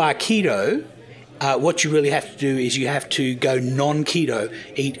if you are keto, what you really have to do is you have to go non-keto,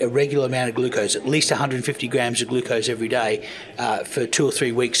 eat a regular amount of glucose, at least 150 grams of glucose every day for 2 or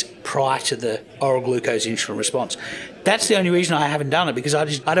 3 weeks prior to the oral glucose insulin response. That's the only reason I haven't done it, because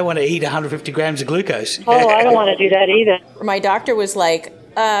I don't want to eat 150 grams of glucose. Oh, I don't want to do that either. My doctor was like,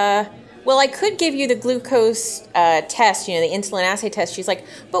 well, I could give you the glucose test, the insulin assay test. She's like,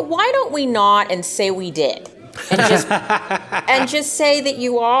 but why don't we not and say we did? And just say that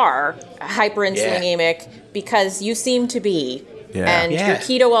you are hyperinsulinemic because you seem to be, and you're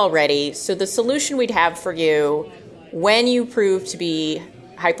keto already. So the solution we'd have for you when you prove to be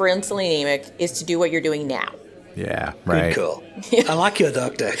hyperinsulinemic is to do what you're doing now. Yeah, right. Good call. I like your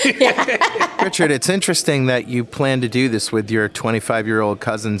doctor. Richard, it's interesting that you plan to do this with your 25-year-old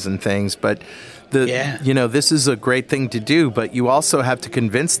cousins and things, but this is a great thing to do, but you also have to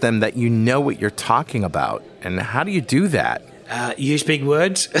convince them that you know what you're talking about. And how do you do that? Use big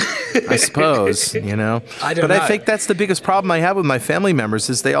words. I suppose, I don't know. But I think that's the biggest problem I have with my family members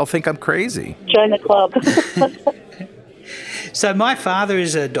is they all think I'm crazy. Join the club. So my father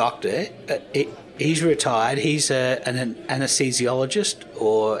is a doctor. He's retired. He's an anesthesiologist,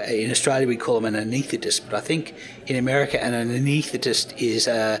 or in Australia we call him an anaesthetist, but I think in America an anaesthetist is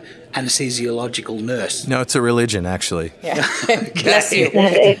a anesthesiological nurse. No, it's a religion, actually. Yeah. Bless you.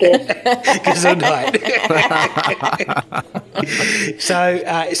 Gesundheit.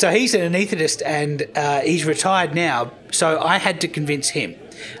 So he's an anaesthetist, and he's retired now, so I had to convince him.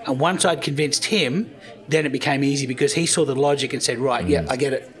 And once I'd convinced him, then it became easy because he saw the logic and said, right, yeah, I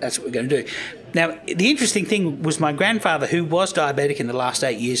get it. That's what we're going to do. Now, the interesting thing was my grandfather, who was diabetic in the last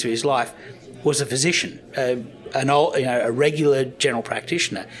 8 years of his life, was a physician, a regular general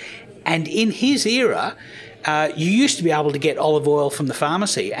practitioner. And in his era, you used to be able to get olive oil from the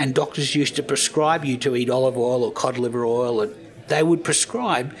pharmacy, and doctors used to prescribe you to eat olive oil or cod liver oil, and they would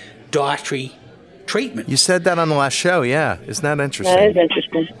prescribe dietary treatment. You said that on the last show, yeah. Isn't that interesting? That is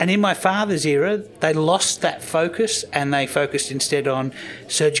interesting. And in my father's era, they lost that focus and they focused instead on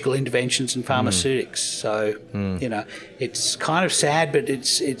surgical interventions and pharmaceutics. So, it's kind of sad, but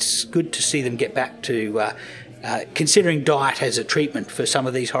it's good to see them get back to considering diet as a treatment for some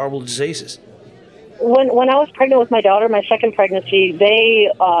of these horrible diseases. When I was pregnant with my daughter, my second pregnancy,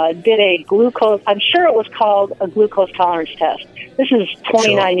 they did a glucose, I'm sure it was called a glucose tolerance test. This is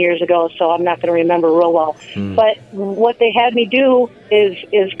 29 years ago, so I'm not going to remember real well. But what they had me do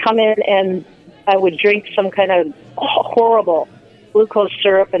is come in and I would drink some kind of horrible glucose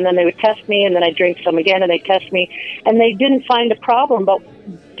syrup, and then they would test me, and then I'd drink some again, and they'd test me. And they didn't find a problem. But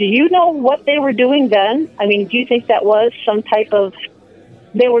do you know what they were doing then? I mean, do you think that was some type of...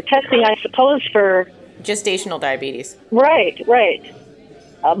 They were testing, I suppose, for... Gestational diabetes. Right.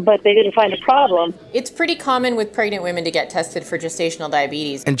 But they didn't find a problem. It's pretty common with pregnant women to get tested for gestational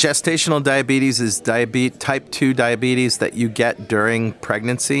diabetes. And gestational diabetes is type 2 diabetes that you get during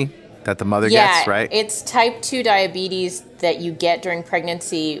pregnancy, that the mother gets, right? Yeah, it's type 2 diabetes that you get during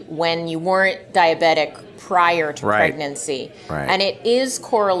pregnancy when you weren't diabetic prior to pregnancy. Right. And it is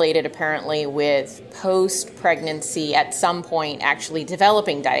correlated, apparently, with post-pregnancy at some point actually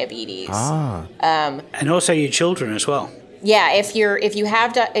developing diabetes. And also your children as well. Yeah, if you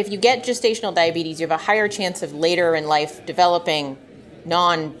get gestational diabetes, you have a higher chance of later in life developing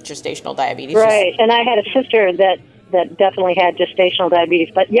non-gestational diabetes. Right, and I had a sister that definitely had gestational diabetes.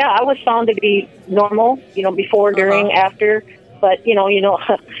 But yeah, I was found to be normal, before, during, after. But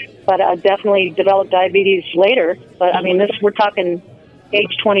but I definitely developed diabetes later. But I mean, we're talking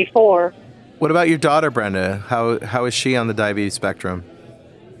age 24. What about your daughter, Brenda? How is she on the diabetes spectrum?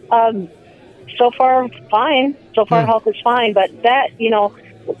 So far, fine. So far, health is fine. But that,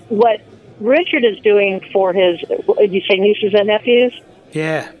 what Richard is doing for his, did you say nieces and nephews?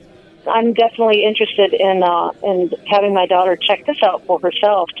 Yeah. I'm definitely interested in having my daughter check this out for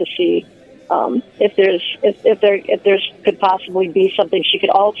herself to see if there's could possibly be something she could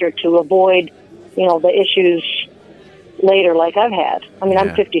alter to avoid, the issues later like I've had. I mean,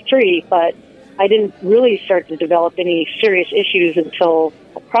 I'm 53, but I didn't really start to develop any serious issues until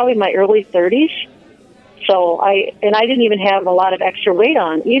probably my early 30s. So I didn't even have a lot of extra weight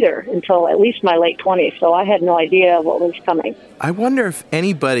on either until at least my late 20s. So I had no idea what was coming. I wonder if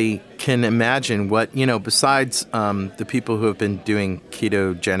anybody can imagine what, besides the people who have been doing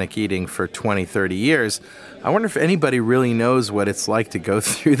ketogenic eating for 20, 30 years, I wonder if anybody really knows what it's like to go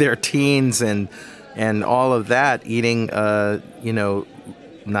through their teens and all of that, eating,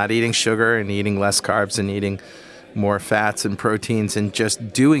 not eating sugar and eating less carbs and eating more fats and proteins and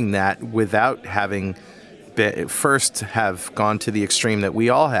just doing that without having first have gone to the extreme that we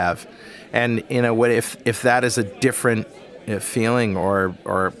all have. And what if that is a different feeling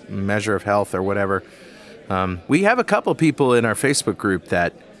or measure of health or whatever. We have a couple people in our Facebook group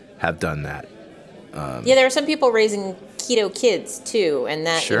that have done that. There are some people raising keto kids too, and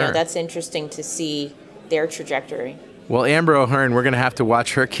that that's interesting to see their trajectory. Well, Amber O'Hearn, we're going to have to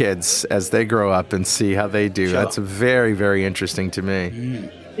watch her kids as they grow up and see how they do. Sure. That's very, very interesting to me.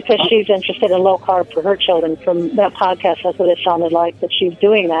 Because she's interested in low carb for her children. From that podcast, that's what it sounded like, that she's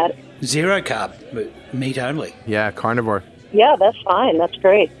doing that. Zero carb, meat only. Yeah, carnivore. Yeah, that's fine. That's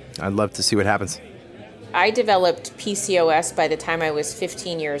great. I'd love to see what happens. I developed PCOS by the time I was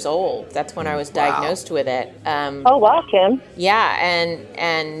 15 years old. That's when I was diagnosed with it. Oh, wow, Kim. Yeah,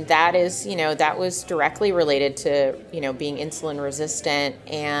 and that is, that was directly related to, being insulin resistant.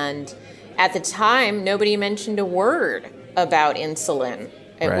 And at the time, nobody mentioned a word about insulin.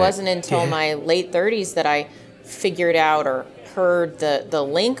 It wasn't until my late 30s that I figured out or heard the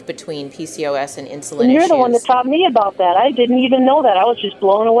link between PCOS and insulin and you're issues. The one that taught me about that. I didn't even know that. I was just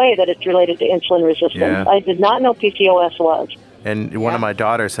blown away that it's related to insulin resistance. Yeah. I did not know PCOS was. And one of my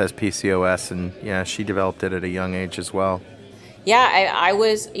daughters has PCOS, and she developed it at a young age as well. Yeah, I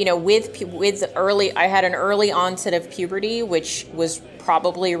was, I had an early onset of puberty, which was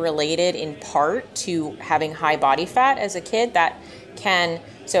probably related in part to having high body fat as a kid.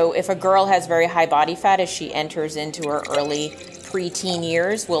 So if a girl has very high body fat as she enters into her early preteen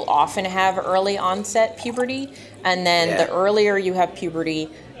years, will often have early onset puberty. And then the earlier you have puberty,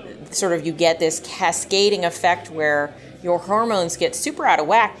 sort of you get this cascading effect where your hormones get super out of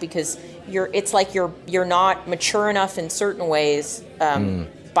whack because it's like you're not mature enough in certain ways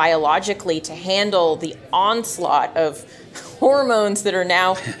biologically to handle the onslaught of hormones that are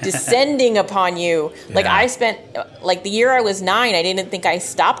now descending upon you. Like I spent the year I was 9, I didn't think I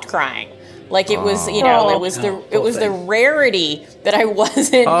stopped crying. Like it was, it was the rarity that I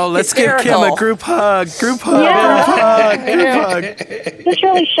wasn't. Oh, let's hysterical. give Kim a group hug. Group hug. Yeah. Group hug. This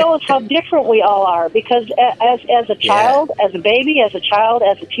really shows how different we all are. Because as a child, as a baby, as a child,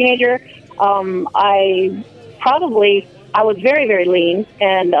 as a teenager, I was very, very lean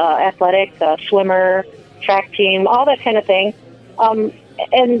and athletic, swimmer, track team, all that kind of thing.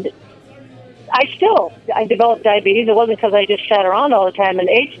 And I developed diabetes. It wasn't because I just sat around all the time and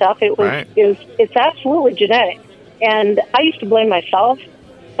ate stuff. It's absolutely genetic. And I used to blame myself,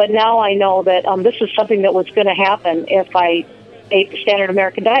 but now I know that this is something that was going to happen if I ate the standard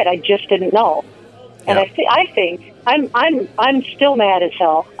American diet. I just didn't know. And I think I'm still mad as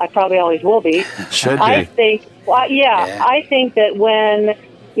hell. I probably always will be. Should be. I think that when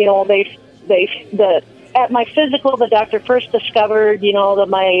at my physical, the doctor first discovered that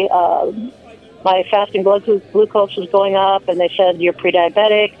my fasting blood glucose was going up, and they said you're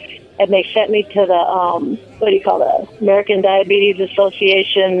pre-diabetic, and they sent me to the American Diabetes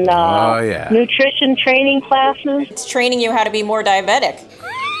Association nutrition training classes. It's training you how to be more diabetic.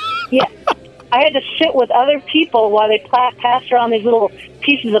 Yeah. I had to sit with other people while they passed around these little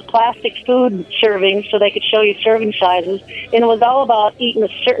pieces of plastic food servings so they could show you serving sizes. And it was all about eating a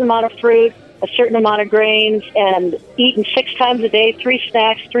certain amount of fruit, a certain amount of grains, and eating 6 times a day, 3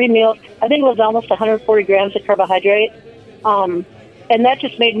 snacks, 3 meals. I think it was almost 140 grams of carbohydrate. And that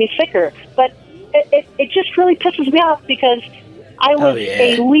just made me sicker. But it just really pisses me off because I was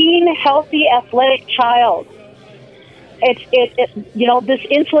a lean, healthy, athletic child. This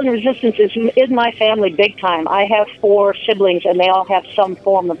insulin resistance is in my family big time. I have 4 siblings, and they all have some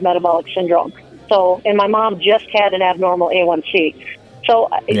form of metabolic syndrome. So, and my mom just had an abnormal A1C. So,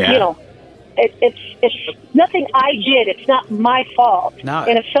 it's nothing I did. It's not my fault. No.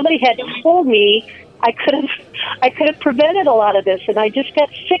 And if somebody had told me, I could have prevented a lot of this. And I just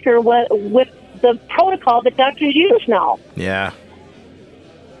got sicker with the protocol that doctors use now. Yeah.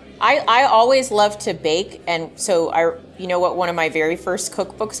 I always loved to bake, and so you know what one of my very first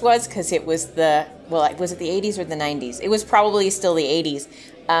cookbooks was, because it was was it the 80s or the 90s? It was probably still the 80s.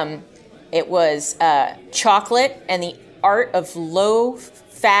 It was chocolate and the art of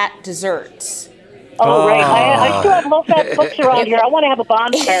low-fat desserts. Oh, right. I still have low-fat books around here. I want to have a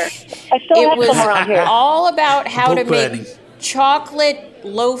bonfire. I still have some around here. All about how to make chocolate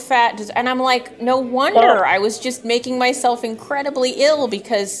low-fat, and I'm like, no wonder I was just making myself incredibly ill,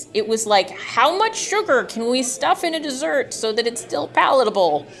 because it was like, how much sugar can we stuff in a dessert so that it's still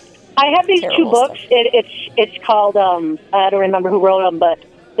palatable? I have these Terrible 2 books. It's called I don't remember who wrote them, but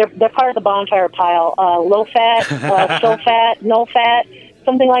they're part of the bonfire pile. Low fat, so fat, no fat,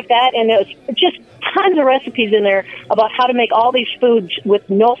 something like that. And there's just tons of recipes in there about how to make all these foods with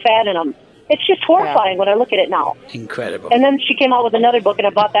no fat in them. It's just horrifying when I look at it now. Incredible. And then she came out with another book, and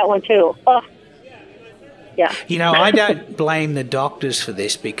I bought that one too. Yeah. I don't blame the doctors for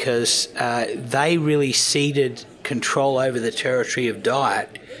this, because they really ceded control over the territory of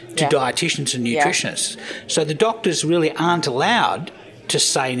diet to dietitians and nutritionists. So the doctors really aren't allowed to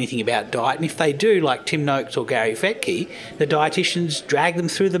say anything about diet. And if they do, like Tim Noakes or Gary Fettke, the dietitians drag them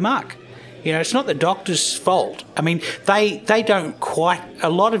through the muck. It's not the doctor's fault. I mean, a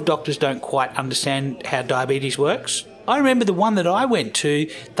lot of doctors don't quite understand how diabetes works. I remember the one that I went to,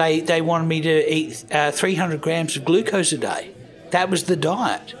 they wanted me to eat 300 grams of glucose a day. That was the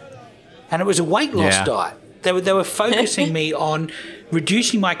diet. And it was a weight loss diet. They were focusing me on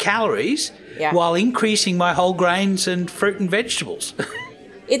reducing my calories while increasing my whole grains and fruit and vegetables.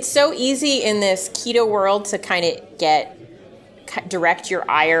 It's so easy in this keto world to kind of direct your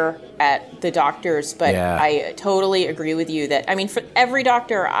ire at the doctors, but I totally agree with you that, I mean, for every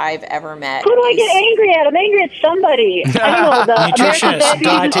doctor I've ever met... Who do I get angry at? I'm angry at somebody. I don't know, the nutritionists,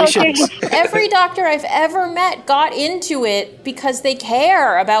 dietitians. Every doctor I've ever met got into it because they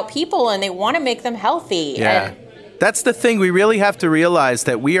care about people and they want to make them healthy. Yeah. That's the thing. We really have to realize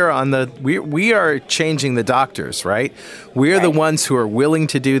that we are changing the doctors, right? We're the ones who are willing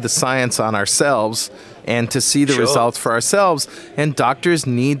to do the science on ourselves and to see the results for ourselves. And doctors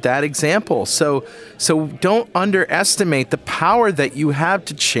need that example. So don't underestimate the power that you have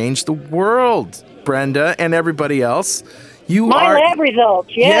to change the world, Brenda and everybody else. My lab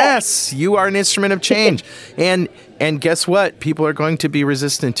results, yes, you are an instrument of change. And guess what? People are going to be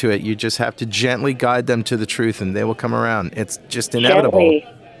resistant to it. You just have to gently guide them to the truth, and they will come around. It's just inevitable. Gently.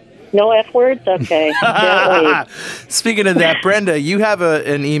 No F words? Okay. Speaking of that, Brenda, you have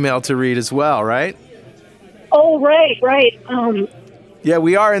an email to read as well, right? Oh, right. Yeah,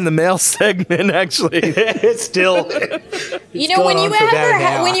 we are in the mail segment, actually. It's still... You know, when you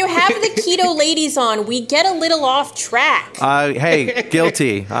have the keto ladies on, we get a little off track. Hey,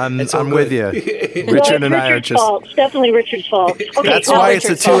 guilty. I'm with you. Richard and I are just... Fault. It's definitely Richard's fault. Okay, that's why it's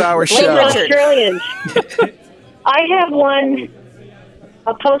a 2-hour show. Australians. I have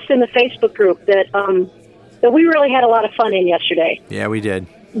a post in the Facebook group that we really had a lot of fun in yesterday. Yeah, we did.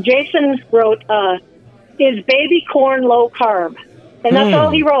 Jason wrote, is baby corn low carb? And that's all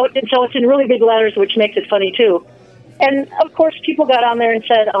he wrote, and so it's in really big letters, which makes it funny, too. And, of course, people got on there and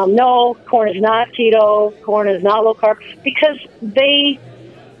said, no, corn is not keto, corn is not low carb, because they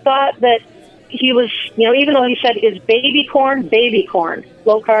thought that he was, even though he said, is baby corn,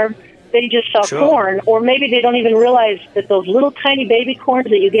 low carb, they just saw corn, or maybe they don't even realize that those little tiny baby corns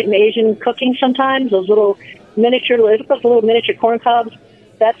that you get in Asian cooking sometimes, those little miniature corn cobs,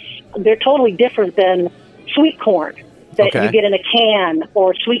 they're totally different than sweet corn that you get in a can,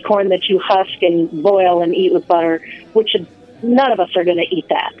 or sweet corn that you husk and boil and eat with butter, which none of us are going to eat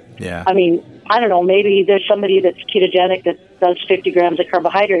that. Yeah. I mean, I don't know, maybe there's somebody that's ketogenic that does 50 grams of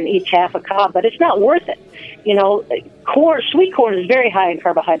carbohydrate and eats half a cob, but it's not worth it. Sweet corn is very high in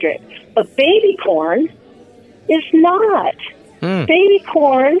carbohydrate, but baby corn is not. Baby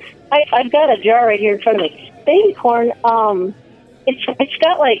corn, I've got a jar right here in front of me. Baby corn, it's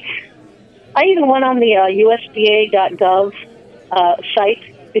got like... I even went on the USDA.gov site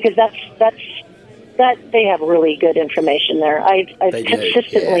because that they have really good information there. I've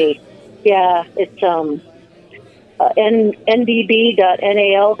consistently, it's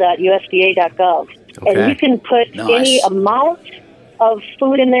ndb.nal.usda.gov, and you can put any amount of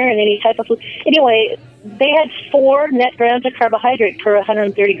food in there and any type of food. Anyway, they had 4 net grams of carbohydrate per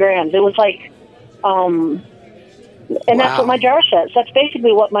 130 grams. It was like. And that's what my jar says. That's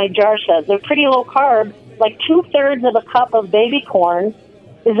basically what my jar says. They're pretty low carb. Like 2/3 of a cup of baby corn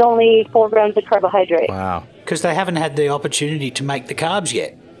is only 4 grams of carbohydrate. Wow. Because they haven't had the opportunity to make the carbs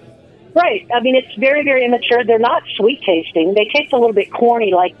yet. Right. I mean, it's very, very immature. They're not sweet tasting. They taste a little bit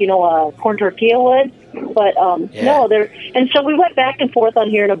corny, like, a corn tortilla would. But, no, they're... And so we went back and forth on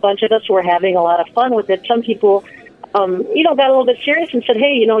here, and a bunch of us were having a lot of fun with it. Some people... got a little bit serious and said,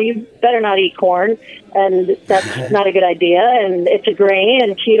 hey, you better not eat corn, and that's not a good idea, and it's a grain,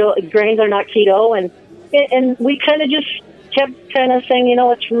 and grains are not keto, and we kind of just kept kind of saying,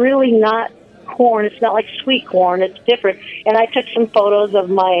 it's really not corn, it's not like sweet corn, it's different. And I took some photos of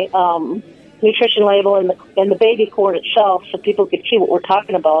my nutrition label and the baby corn itself so people could see what we're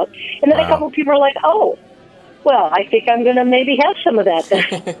talking about. And then a couple of people are like, oh, well, I think I'm going to maybe have some of that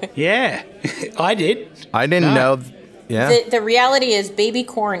then. Yeah, I did. I didn't know... Yeah. The reality is baby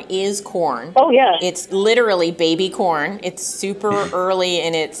corn is corn. Oh, yeah. It's literally baby corn. It's super early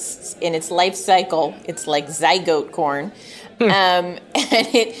in its life cycle. It's like zygote corn.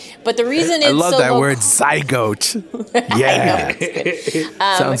 But the reason it's I love so that low word, zygote. Yeah.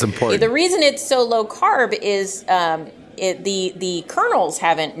 Sounds important. The reason it's so low carb is the kernels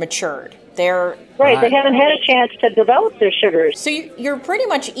haven't matured. They're right. They haven't had a chance to develop their sugars. So you're pretty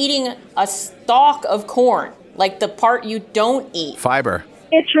much eating a stalk of corn. Like the part you don't eat. Fiber.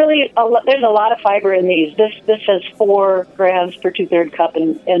 It's really, there's a lot of fiber in these. This has 4 grams per 2/3 cup,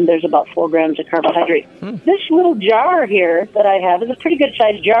 and there's about 4 grams of carbohydrate. This little jar here that I have is a pretty good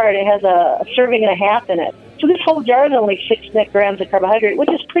sized jar, and it has a serving and a half in it. So this whole jar is only 6 net grams of carbohydrate, which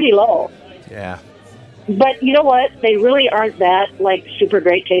is pretty low. Yeah. But you know what? They really aren't that, like, super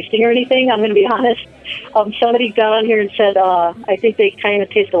great tasting or anything. I'm going to be honest. Somebody got on here and said, I think they kind of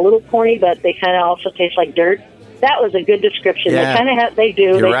taste a little corny, but they kind of also taste like dirt. That was a good description. Yeah. They kind of have, they do.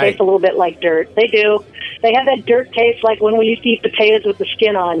 You're They right. taste a little bit like dirt. They do. They have that dirt taste like when we used to eat potatoes with the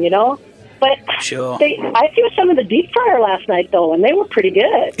skin on, you know? But Sure. I threw some of the deep fryer last night, though, and they were pretty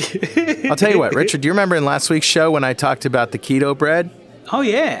good. I'll tell you what, Richard, do you remember in last week's show when I talked about the keto bread? Oh,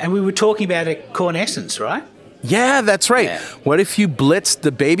 yeah. And we were talking about a corn essence, right? Yeah, that's right. Yeah. What if you blitzed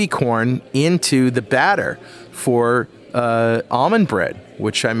the baby corn into the batter for almond bread,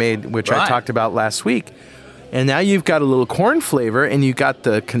 which I made, which I Right. talked about last week, and now you've got a little corn flavor, and you got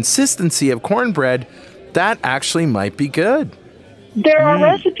the consistency of cornbread. That actually might be good. There are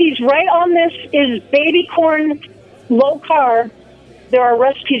recipes right on this. Is baby corn low carb? There are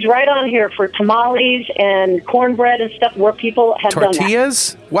recipes right on here for tamales and cornbread and stuff where people have done that.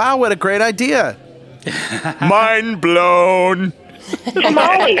 Tortillas? Wow, what a great idea! Mind blown.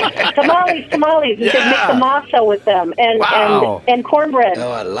 Tamales. You can make the masa with them Wow. and cornbread.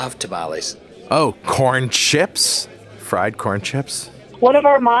 Oh, I love tamales. Oh, corn chips, fried corn chips. One of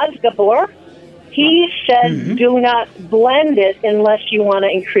our mods, Gabor, he said do not blend it unless you want to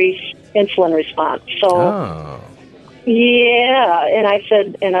increase insulin response. So, Oh, yeah. And I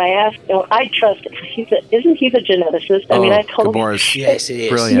said, and I asked, I trust, isn't he the geneticist? I mean, I told him. Gabor's Yes, it is.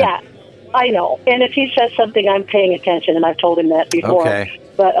 brilliant. Yeah, I know. And if he says something, I'm paying attention, and I've told him that before. Okay.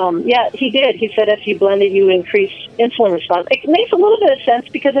 But, yeah, he did. He said if you blend it, you increase insulin response. It makes a little bit of sense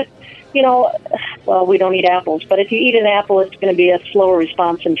because it, you know, well, we don't eat apples, but if you eat an apple, it's going to be a slower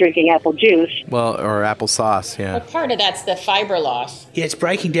response than drinking apple juice. Well, or applesauce, yeah. Well, part of that's the fiber loss. Yeah, it's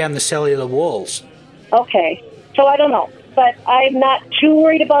breaking down the cellular walls. Okay. So I don't know. But I'm not too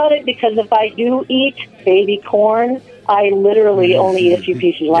worried about it because if I do eat baby corn, I literally only eat a few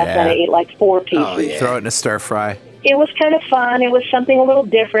pieces. Last Yeah. night I ate like 4 pieces. Oh, yeah. Throw it in a stir fry. It was kind of fun. It was something a little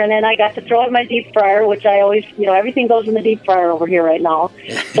different, and I got to throw it in my deep fryer, which I always, you know, everything goes in the deep fryer over here right now.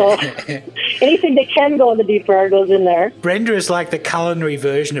 So anything that can go in the deep fryer goes in there. Brenda is like the culinary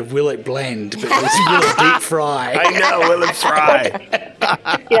version of Will It Blend, but it's Will It Deep Fry. I know, will it fry?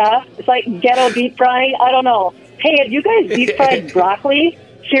 Yeah, it's like ghetto deep frying. I don't know. Hey, have you guys deep fried broccoli?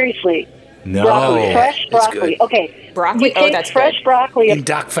 Seriously. No. Broccoli, fresh That's broccoli. good. Okay. Broccoli? You Oh, take that's fresh good. broccoli. In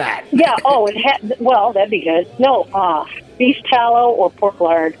duck fat. Yeah, well, that'd be good. No, beef tallow or pork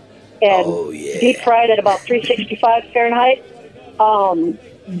lard. And Oh, yeah. deep fried at about 365 Fahrenheit.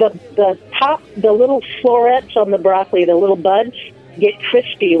 The top, the little florets on the broccoli, the little buds, get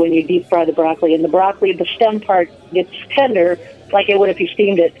crispy when you deep fry the broccoli. And the broccoli, the stem part gets tender, like it would if you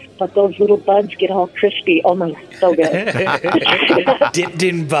steamed it. But those little buds get all crispy. Oh, my, so good. Dipped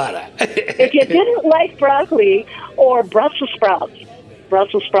in butter. If you didn't like broccoli or Brussels sprouts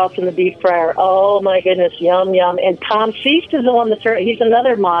in the deep fryer, oh my goodness, yum, yum. And Tom Feast is the one that he's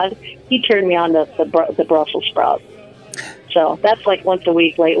another mod. He turned me on to the Brussels sprout. So that's like once a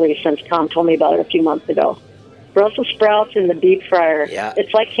week lately since Tom told me about it a few months ago. Brussels sprouts in the deep fryer. Yeah.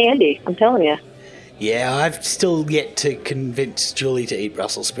 It's like candy, I'm telling you. Yeah, I've still yet to convince Julie to eat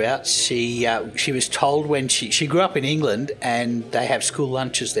Brussels sprouts. She was told when she grew up in England and they have school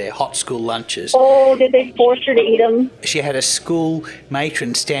lunches there, hot school lunches. Oh, did they force her to eat them? She had a school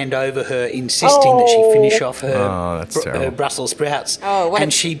matron stand over her insisting that she finish off her, Oh, that's terrible. her Brussels sprouts. Oh, what and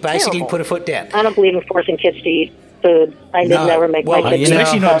a she basically terrible. put her foot down. I don't believe in forcing kids to eat food. I did never make well, my kids eat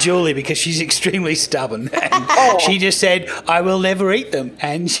especially stuff. not Julie because she's extremely stubborn. And she just said, "I will never eat them,"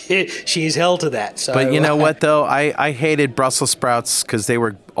 and she is held to that. So, But you know what, though? I hated Brussels sprouts because they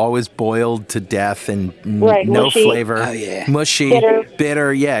were always boiled to death and Right, no mushy. flavor. Oh, yeah. Mushy,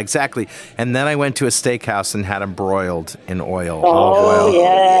 Bitter. Yeah, exactly. And then I went to a steakhouse and had them broiled in oil, Oh, olive oil.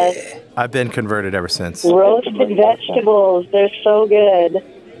 yes. I've been converted ever since. Roasted vegetables. They're so good.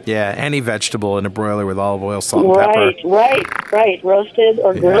 Yeah, any vegetable in a broiler with olive oil, salt, and pepper. Right. Roasted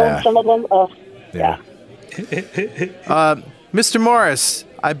or grilled, Yeah. some of them. Oh, Yeah. Mr. Morris,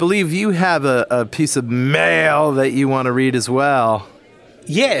 I believe you have a piece of mail that you want to read as well.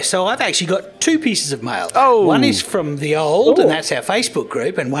 Yeah, so I've actually got 2 pieces of mail. Oh. One is from the old, Ooh. and that's our Facebook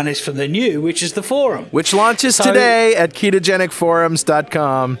group, and one is from the new, which is the forum. Which launches So- today at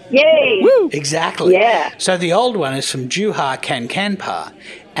ketogenicforums.com. yay! Woo! Exactly. Yeah. So the old one is from Juha Kankanpa,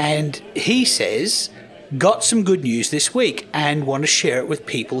 and he says, "Got some good news this week and want to share it with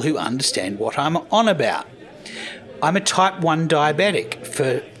people who understand what I'm on about. I'm a type 1 diabetic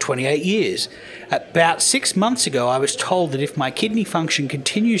for 28 years. About 6 months ago, I was told that if my kidney function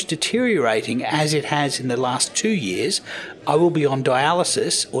continues deteriorating as it has in the last 2 years, I will be on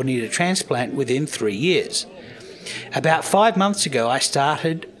dialysis or need a transplant within 3 years. About 5 months ago, I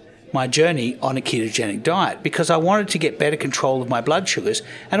started my journey on a ketogenic diet because I wanted to get better control of my blood sugars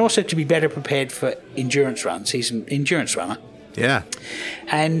and also to be better prepared for endurance runs. He's an endurance runner. Yeah.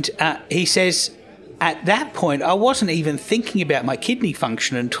 And he says, at that point, I wasn't even thinking about my kidney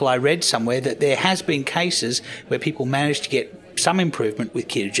function until I read somewhere that there has been cases where people managed to get some improvement with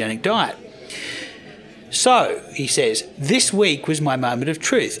ketogenic diet. So, he says, this week was my moment of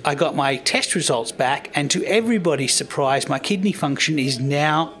truth. I got my test results back, and to everybody's surprise, my kidney function is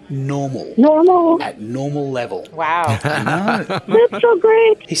now normal. Normal. At normal level. Wow. I know. That's so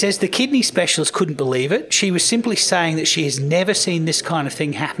great. He says the kidney specialist couldn't believe it. She was simply saying that she has never seen this kind of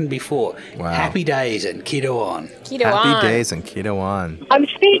thing happen before. Wow. Happy days and keto on. Keto Happy on. days and keto on. I'm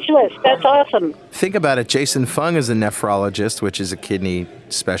speechless. That's awesome. Think about it. Jason Fung is a nephrologist, which is a kidney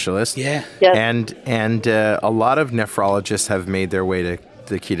specialist. Yeah. Yes. And a lot of nephrologists have made their way to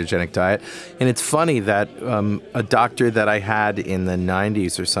the ketogenic diet. And it's funny that a doctor that I had in the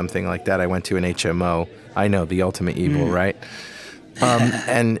 90s or something like that, I went to an HMO. I know, the ultimate evil, right?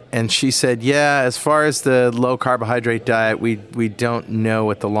 And she said, yeah, as far as the low carbohydrate diet, we don't know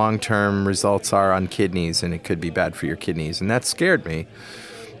what the long-term results are on kidneys, and it could be bad for your kidneys. And that scared me.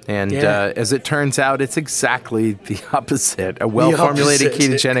 And as it turns out, it's exactly the opposite. A well-formulated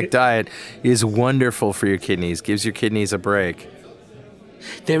ketogenic diet is wonderful for your kidneys, gives your kidneys a break.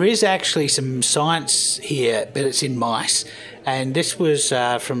 There is actually some science here, but it's in mice. And this was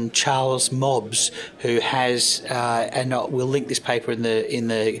from Charles Mobbs, who has, and we'll link this paper in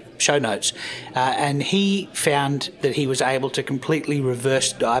the show notes. And he found that he was able to completely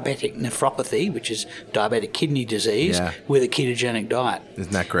reverse diabetic nephropathy, which is diabetic kidney disease, with a ketogenic diet.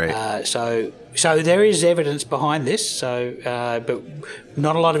 Isn't that great? So there is evidence behind this. So, but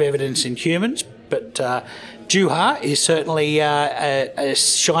not a lot of evidence in humans. But Juha is certainly a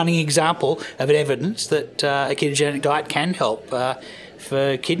shining example of an evidence that a ketogenic diet can help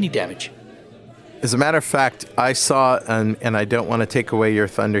for kidney damage. As a matter of fact, I saw, and I don't want to take away your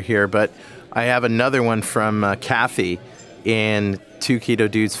thunder here, but I have another one from Kathy in Two Keto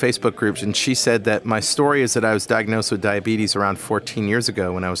Dudes Facebook groups, and she said that my story is that I was diagnosed with diabetes around 14 years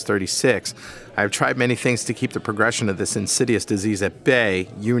ago when I was 36. I've tried many things to keep the progression of this insidious disease at bay.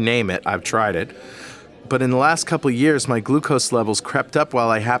 You name it, I've tried it. But in the last couple of years, my glucose levels crept up while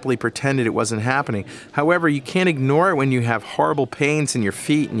I happily pretended it wasn't happening. However, you can't ignore it when you have horrible pains in your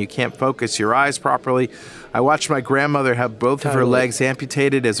feet and you can't focus your eyes properly. I watched my grandmother have both of her legs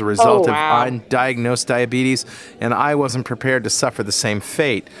amputated as a result of undiagnosed diabetes, and I wasn't prepared to suffer the same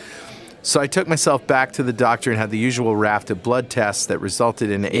fate. So I took myself back to the doctor and had the usual raft of blood tests that resulted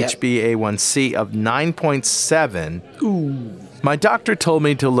in an HbA1c of 9.7. Ooh. My doctor told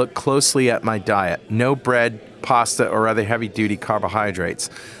me to look closely at my diet. No bread, pasta, or other heavy-duty carbohydrates.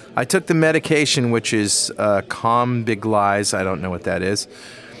 I took the medication, which is Combiglise. I don't know what that is.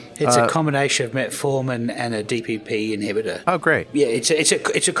 It's a combination of metformin and a DPP inhibitor. Oh, great. Yeah,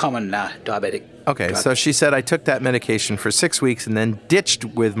 it's a common diabetic Okay, drug. So she said I took that medication for 6 weeks and then ditched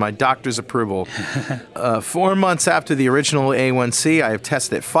with my doctor's approval. 4 months after the original A1C, I have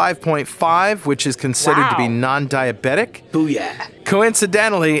tested at 5.5, which is considered to be non-diabetic. Booyah.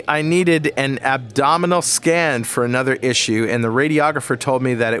 Coincidentally, I needed an abdominal scan for another issue, and the radiographer told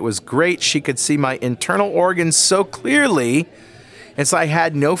me that it was great. She could see my internal organs so clearly, and so I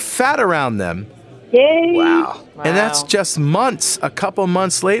had no fat around them. Yay. Wow. And that's just months. A couple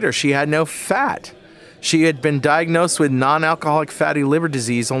months later, she had no fat. She had been diagnosed with non-alcoholic fatty liver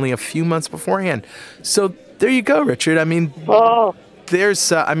disease only a few months beforehand. So there you go, Richard. I mean,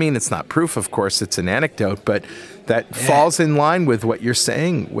 there's, it's not proof, of course. It's an anecdote, but that falls in line with what you're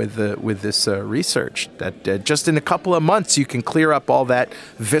saying with this research, that just in a couple of months, you can clear up all that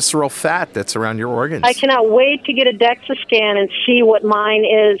visceral fat that's around your organs. I cannot wait to get a DEXA scan and see what mine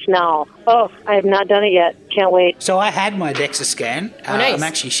is now. Oh, I have not done it yet. Can't wait. So I had my DEXA scan. Nice. I'm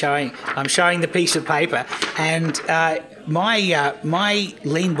actually showing the piece of paper, and my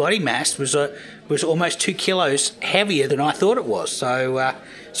lean body mass was almost 2 kilos heavier than I thought it was.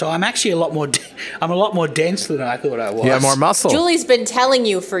 So I'm actually a lot more dense than I thought I was. Yeah, more muscle. Julie's been telling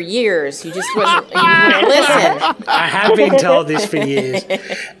you for years. You just wouldn't listen. I have been told this for years.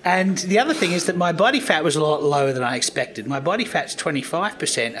 And the other thing is that my body fat was a lot lower than I expected. My body fat's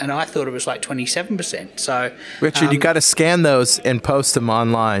 25%, and I thought it was like 27%. So, Richard, you got to scan those and post them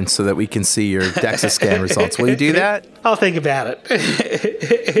online so that we can see your DEXA scan results. Will you do that? I'll think about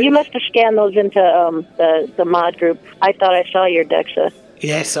it. You must have scanned those into the mod group. I thought I saw your DEXA.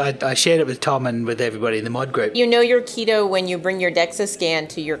 Yes, I shared it with Tom and with everybody in the mod group. You know you're keto when you bring your DEXA scan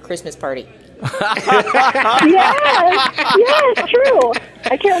to your Christmas party. Yes, true.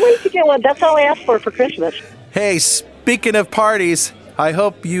 I can't wait to get one. That's all I asked for Christmas. Hey, speaking of parties, I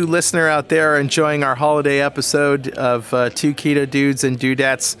hope you listener out there are enjoying our holiday episode of Two Keto Dudes and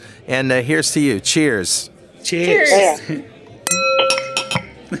Dudettes. And here's to you. Cheers. Cheers. Yeah.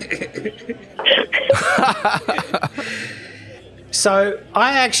 So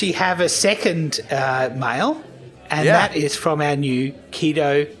I actually have a second mail, and that is from our new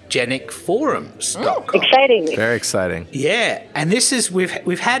KetogenicForums.com. Exciting. Very exciting. Yeah, and this is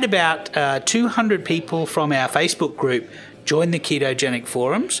we've had about 200 people from our Facebook group join the Ketogenic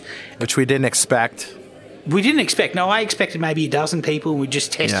Forums, Which we didn't expect. We didn't expect. No, I expected maybe a dozen people. We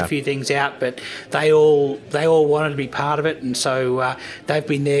just test a few things out, but they all wanted to be part of it, and so they've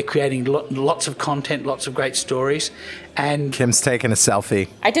been there creating lots of content, lots of great stories. And Kim's taking a selfie.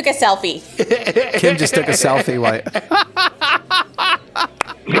 I took a selfie. Kim just took a selfie.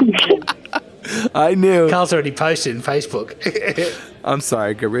 I knew. Carl's already posted in Facebook. I'm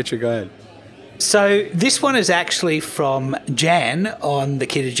sorry. Richard, go ahead. So this one is actually from Jan on the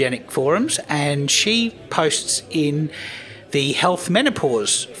Ketogenic Forums, and she posts in the Health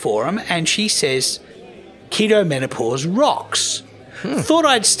Menopause Forum, and she says, "Keto menopause rocks." Thought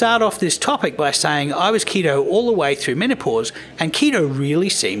I'd start off this topic by saying I was keto all the way through menopause, and keto really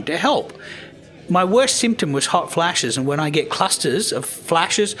seemed to help. My worst symptom was hot flashes, and when I get clusters of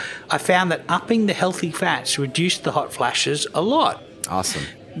flashes, I found that upping the healthy fats reduced the hot flashes a lot. Awesome.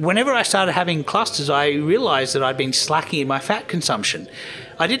 Whenever I started having clusters, I realised that I'd been slacking in my fat consumption.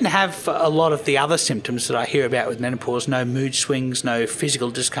 I didn't have a lot of the other symptoms that I hear about with menopause, no mood swings, no physical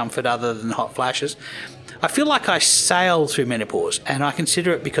discomfort other than hot flashes. I feel like I sailed through menopause, and I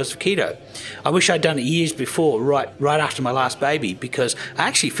consider it because of keto. I wish I'd done it years before, right after my last baby, because I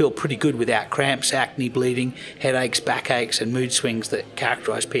actually feel pretty good without cramps, acne, bleeding, headaches, backaches, and mood swings that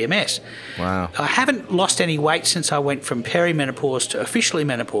characterise PMS. Wow. I haven't lost any weight since I went from perimenopause to officially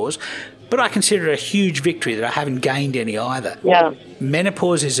menopause, but I consider it a huge victory that I haven't gained any either. Yeah.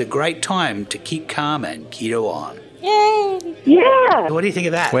 Menopause is a great time to keep calm and keto on. Yay! Yeah. What do you think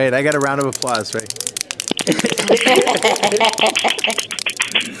of that? Wait, I got a round of applause, right?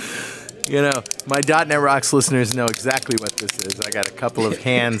 You know, my .NET Rocks listeners know exactly what this is. I got a couple of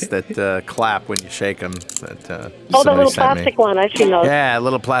hands that clap when you shake them. The little plastic one. I've seen those. Yeah,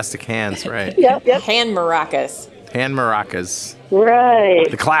 little plastic hands, right. Yep. Hand maracas. Hand maracas. Right.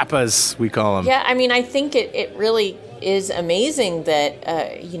 The clappas, we call them. Yeah, I mean, I think it really is amazing that,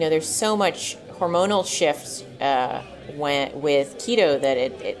 there's so much hormonal shift with keto that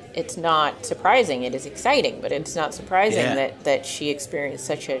it's not surprising. It is exciting, but it's not surprising that she experienced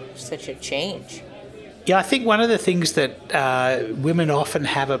such a change. Yeah, I think one of the things that women often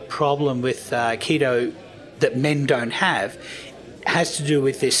have a problem with keto that men don't have has to do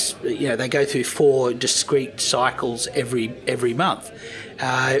with this. They go through 4 discrete cycles every month,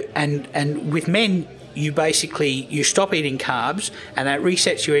 and with men, you stop eating carbs, and that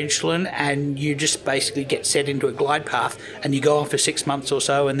resets your insulin, and you just basically get set into a glide path, and you go on for 6 months or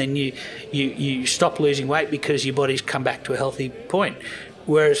so, and then you stop losing weight because your body's come back to a healthy point.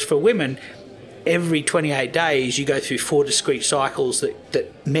 Whereas for women, every 28 days you go through 4 discrete cycles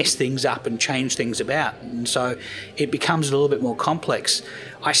that mess things up and change things about, and so it becomes a little bit more complex.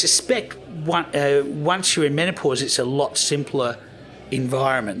 I suspect once you're in menopause, it's a lot simpler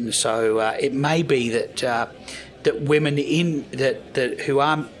environment, and so it may be that women who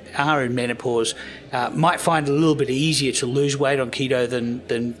are in menopause might find it a little bit easier to lose weight on keto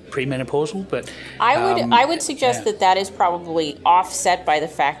than premenopausal. But I would suggest that is probably offset by the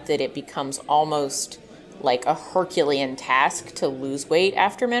fact that it becomes almost like a Herculean task to lose weight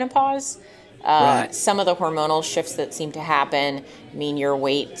after menopause. Right. Some of the hormonal shifts that seem to happen mean your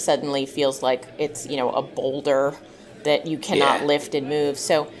weight suddenly feels like it's a boulder that you cannot lift and move.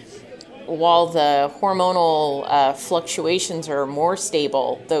 So while the hormonal fluctuations are more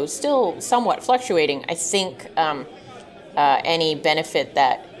stable, though still somewhat fluctuating, I think any benefit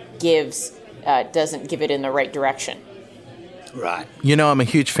that gives doesn't give it in the right direction. Right. I'm a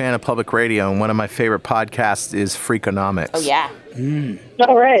huge fan of public radio, and one of my favorite podcasts is Freakonomics. Oh, yeah.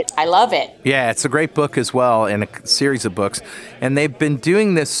 All right. I love it. Yeah, it's a great book as well, and a series of books. And they've been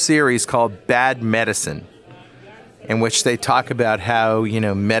doing this series called Bad Medicine, in which they talk about how,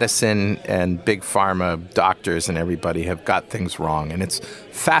 medicine and big pharma doctors and everybody have got things wrong. And it's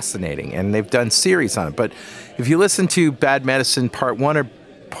fascinating. And they've done series on it. But if you listen to Bad Medicine Part 1 or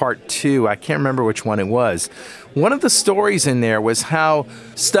Part 2, I can't remember which one it was, one of the stories in there was how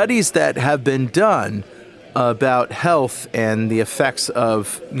studies that have been done about health and the effects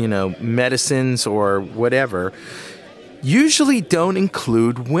of, medicines or whatever, usually don't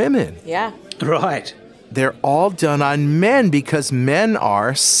include women. Yeah. Right. They're all done on men because men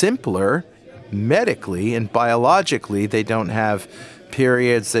are simpler medically and biologically. They don't have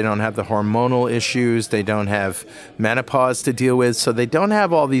periods, they don't have the hormonal issues, they don't have menopause to deal with, so they don't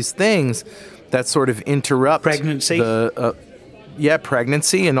have all these things that sort of interrupt pregnancy.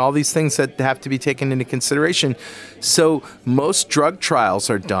 Pregnancy and all these things that have to be taken into consideration. So most drug trials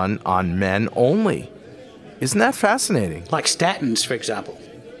are done on men only. Isn't that fascinating? Like statins, for example.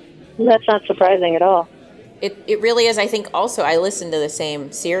 That's not surprising at all. It really is. I think also I listened to the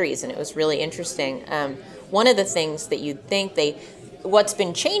same series and it was really interesting. One of the things that you'd think what's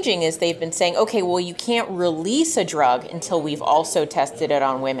been changing is they've been saying, okay, well, you can't release a drug until we've also tested it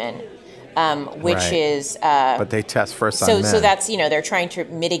on women, which right. is... but they test first on men. So that's, they're trying to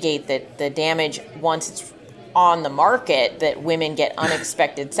mitigate the damage once it's on the market, that women get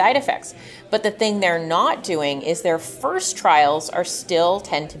unexpected side effects. But the thing they're not doing is their first trials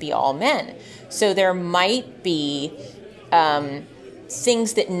tend to be all men. So there might be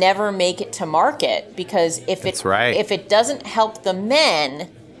things that never make it to market because if it doesn't help the men,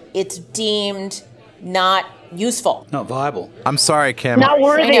 it's deemed not useful, not viable. I'm sorry, Kim. Not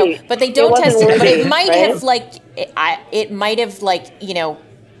worthy. I know, but they don't test it. But it might have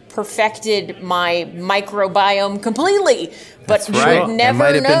perfected my microbiome completely. But you would never know. It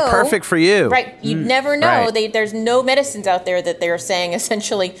might have been perfect for you. Right. You'd never know. Right. There's no medicines out there that they're saying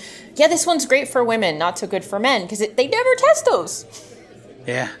essentially, yeah, this one's great for women, not so good for men, because they never test those.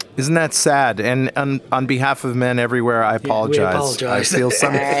 Yeah. Isn't that sad? And on behalf of men everywhere, I apologize. We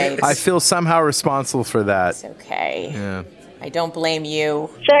apologize. I feel somehow responsible for that. It's okay. Yeah. I don't blame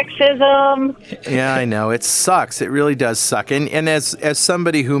you. Sexism. Yeah, I know. It sucks. It really does suck. And as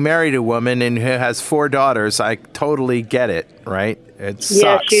somebody who married a woman and who has 4 daughters, I totally get it, right? It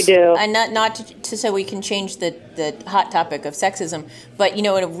sucks. Yes, you do. And not to so we can change the hot topic of sexism, but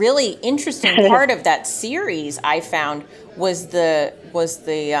a really interesting part of that series I found was the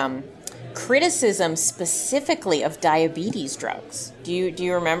criticism specifically of diabetes drugs. Do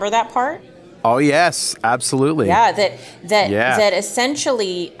you remember that part? Oh yes, absolutely. Yeah, that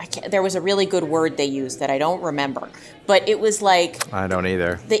essentially there was a really good word they used that I don't remember, but it was like I don't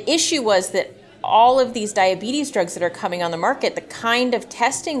either. The issue was that all of these diabetes drugs that are coming on the market, the kind of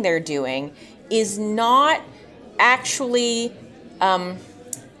testing they're doing is not actually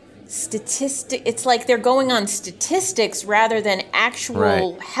it's like they're going on statistics rather than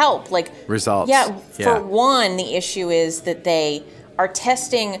actual help, like results. Yeah, for one, the issue is that they are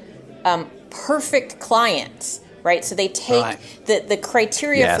testing perfect clients, right? So they take the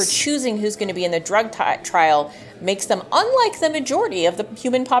criteria for choosing who's going to be in the drug trial makes them unlike the majority of the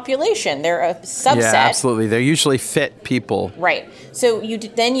human population. They're a subset. Yeah, absolutely. They're usually fit people. Right. So you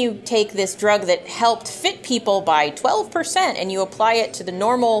take this drug that helped fit people by 12% and you apply it to the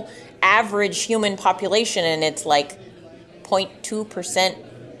normal average human population and it's like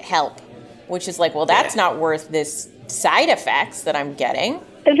 0.2% help, which is like, well, that's not worth this side effects that I'm getting.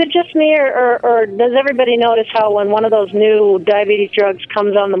 Is it just me, or does everybody notice how when one of those new diabetes drugs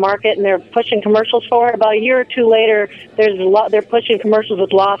comes on the market and they're pushing commercials for it, about a year or two later, they're pushing commercials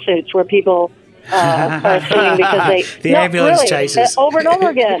with lawsuits where people are suing because they ambulance chases over and over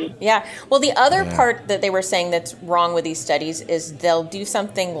again. Yeah. Well, the other part that they were saying that's wrong with these studies is they'll do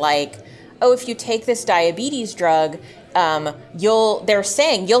something like, oh, if you take this diabetes drug, they're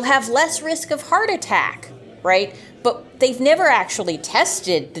saying you'll have less risk of heart attack, right? But they've never actually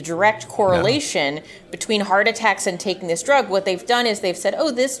tested the direct correlation between heart attacks and taking this drug. What they've done is they've said,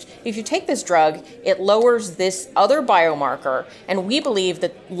 if you take this drug, it lowers this other biomarker, and we believe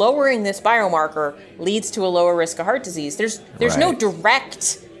that lowering this biomarker leads to a lower risk of heart disease. There's no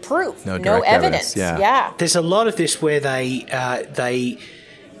direct proof, no evidence. Yeah. There's a lot of this where they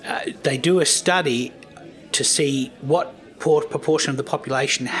do a study to see what proportion of the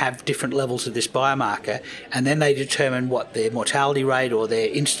population have different levels of this biomarker, and then they determine what their mortality rate or their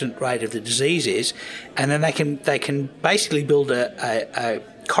incident rate of the disease is, and then they can basically build a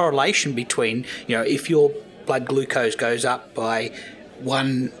correlation between, if your blood glucose goes up by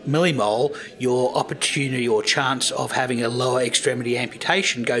 1 millimole, your opportunity or chance of having a lower extremity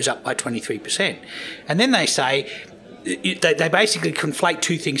amputation goes up by 23%. And then they say, they basically conflate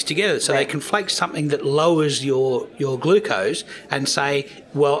two things together. So they conflate something that lowers your glucose and say,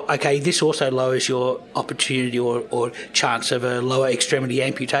 well, okay, this also lowers your opportunity or chance of a lower extremity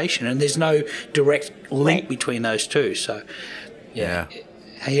amputation. And there's no direct link between those two. So, I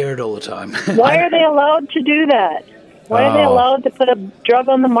hear it all the time. Why are they allowed to do that? Why are they allowed to put a drug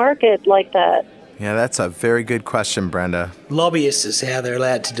on the market like that? Yeah, that's a very good question, Brenda. Lobbyists is how they're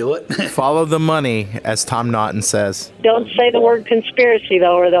allowed to do it. Follow the money, as Tom Naughton says. Don't say the word conspiracy,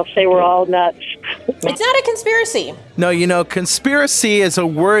 though, or they'll say we're all nuts. It's not a conspiracy. No, conspiracy is a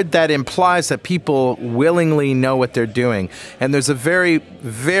word that implies that people willingly know what they're doing. And there's a very,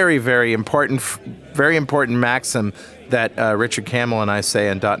 very, very important maxim that Richard Campbell and I say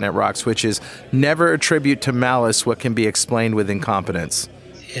on .NET Rocks, which is never attribute to malice what can be explained with incompetence.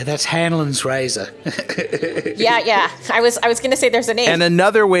 Yeah, that's Hanlon's razor. Yeah. I was going to say there's a name. And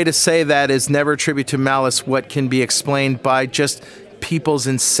another way to say that is never attribute to malice what can be explained by just people's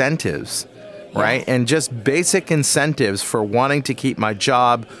incentives, right? And just basic incentives for wanting to keep my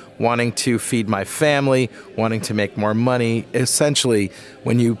job, wanting to feed my family, wanting to make more money. Essentially,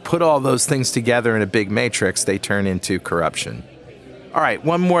 when you put all those things together in a big matrix, they turn into corruption. All right,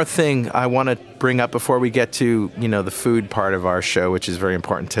 one more thing I want to bring up before we get to, the food part of our show, which is very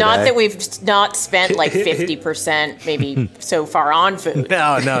important today. Not that we've not spent like 50% maybe so far on food.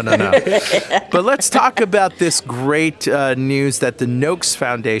 No. But let's talk about this great news that the Noakes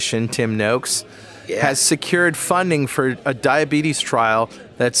Foundation, Tim Noakes, has secured funding for a diabetes trial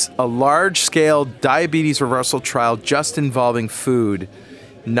that's a large-scale diabetes reversal trial just involving food,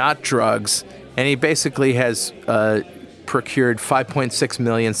 not drugs. And he basically has procured 5.6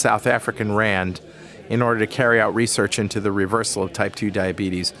 million South African rand in order to carry out research into the reversal of type 2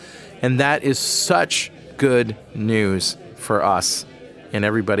 diabetes. And that is such good news for us and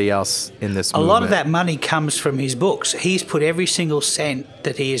everybody else in this movement. A lot of that money comes from his books. He's put every single cent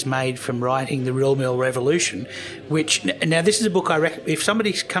that he has made from writing The Real Meal Revolution, which, now this is a book I recommend. If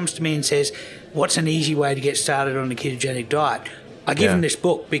somebody comes to me and says, what's an easy way to get started on a ketogenic diet? I give them this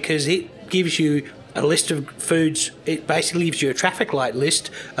book because it gives you a list of foods. It basically gives you a traffic light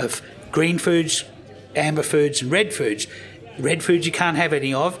list of green foods, amber foods, and red foods. Red foods you can't have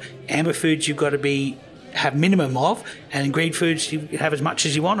any of. Amber foods you've got to have minimum of, and green foods you have as much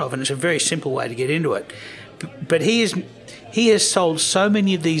as you want of. And it's a very simple way to get into it. But he has sold so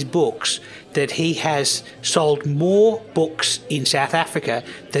many of these books that he has sold more books in South Africa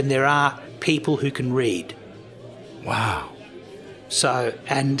than there are people who can read. Wow. So,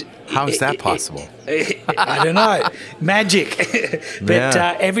 and how is that possible? I don't know. Magic. But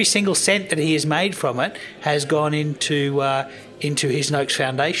every single cent that he has made from it has gone into his Noakes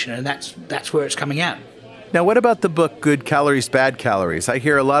Foundation, and that's where it's coming out. Now, what about the book Good Calories, Bad Calories? I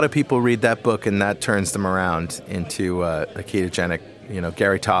hear a lot of people read that book, and that turns them around into a ketogenic,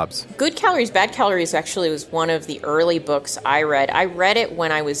 Gary Taubes. Good Calories, Bad Calories actually was one of the early books I read. I read it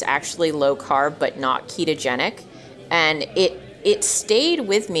when I was actually low carb but not ketogenic, and it stayed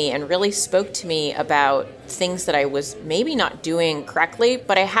with me and really spoke to me about things that I was maybe not doing correctly.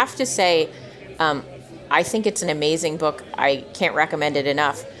 But I have to say, I think it's an amazing book. I can't recommend it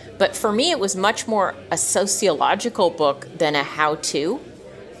enough. But for me, it was much more a sociological book than a how-to.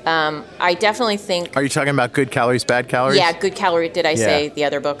 I definitely think... Are you talking about Good Calories, Bad Calories? Yeah, Good Calories. Did I say the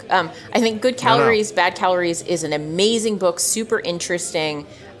other book? I think Good Calories, Bad Calories is an amazing book, super interesting.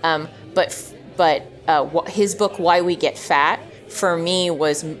 But his book, Why We Get Fat, for me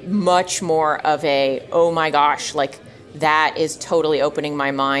was much more of a, oh my gosh, like that is totally opening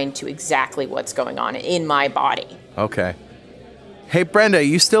my mind to exactly what's going on in my body. Okay. Hey, Brenda, are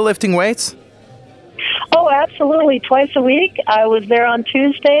you still lifting weights? Oh, absolutely. Twice a week. I was there on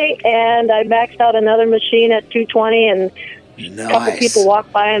Tuesday, and I maxed out another machine at 220, and a couple people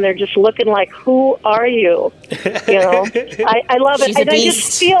walk by, and they're just looking like, who are you? I love it. She's a and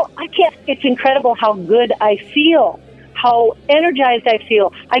beast. It's incredible how good I feel, how energized I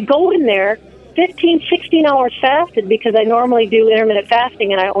feel. I go in there 15, 16 hours fasted because I normally do intermittent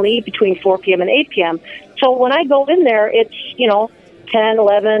fasting, and I only eat between 4 p.m. and 8 p.m. So when I go in there, it's, 10,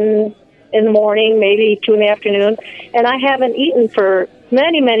 11 in the morning, maybe 2 in the afternoon, and I haven't eaten for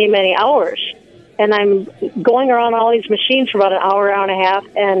many, many, many hours. And I'm going around all these machines for about an hour and a half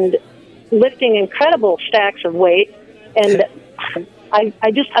and lifting incredible stacks of weight. And I'm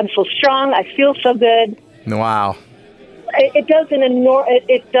so strong. I feel so good. Wow. It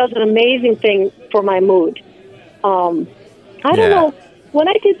does an amazing thing for my mood. I don't know. When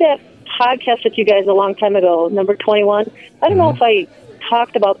I did that podcast with you guys a long time ago, number 21, I don't know if I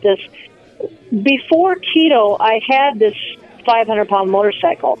talked about this. Before keto, I had this 500-pound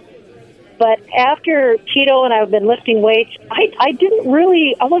motorcycle. But after keto and I've been lifting weights, I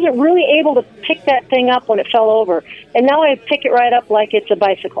wasn't really able to pick that thing up when it fell over. And now I pick it right up like it's a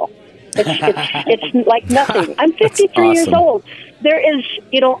bicycle. It's like nothing. I'm 53 years awesome. old. There is,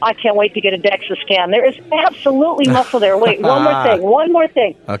 I can't wait to get a DEXA scan. There is absolutely muscle there. Wait, one more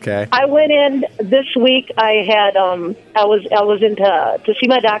thing. Okay. I went in this week. I had, I was in to see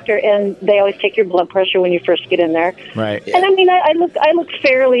my doctor, and they always take your blood pressure when you first get in there. Right. And I mean, I look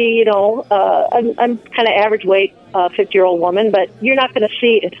fairly, I'm kind of average weight, 50-year-old woman, but you're not going to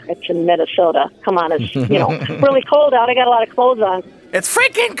see it. It's in Minnesota. Come on, it's, really cold out. I got a lot of clothes on. It's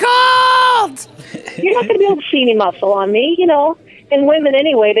freaking cold! You're not going to be able to see any muscle on me, And women,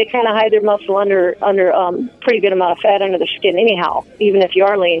 anyway, they kind of hide their muscle under pretty good amount of fat under their skin anyhow, even if you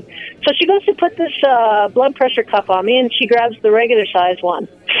are lean. So she goes to put this blood pressure cuff on me, and she grabs the regular size one.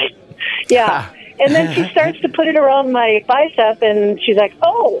 Yeah. And then she starts to put it around my bicep, and she's like,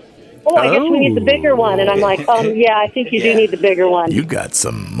 oh, I guess we need the bigger one. And I'm like, yeah, I think you do need the bigger one. You got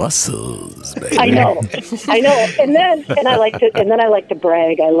some muscles, baby. I know. And then I like to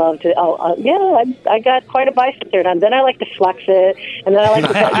brag. I love to. I got quite a bicep there. And then I like to flex it. And then I like to,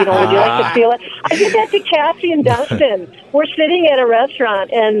 would you like to feel it? I did that to Cassie and Dustin. We're sitting at a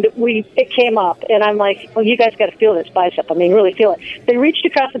restaurant, and it came up, and I'm like, well, you guys got to feel this bicep. I mean, really feel it. They reached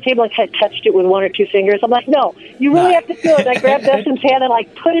across the table and kind of touched it with one or two fingers. I'm like, no, you really have to feel it. I grabbed Dustin's hand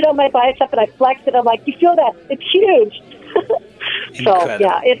and put it on my bicep, and I flexed it. I'm like, you feel that? It's huge. So,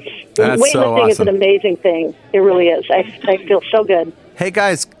 yeah, weightlifting is an amazing thing. It really is. I feel so good. Hey,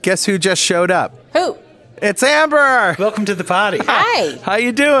 guys, guess who just showed up? Who? It's Amber! Welcome to the party. Hi. How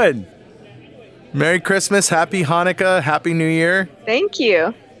you doing? Merry Christmas, Happy Hanukkah, Happy New Year. Thank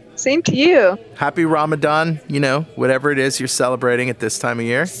you. Same to you. Happy Ramadan, whatever it is you're celebrating at this time of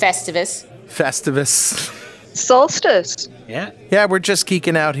year. Festivus. Solstice. Yeah. Yeah, we're just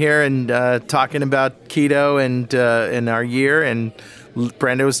geeking out here and talking about keto and our year. And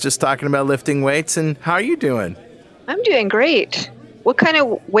Brenda was just talking about lifting weights. And how are you doing? I'm doing great. What kind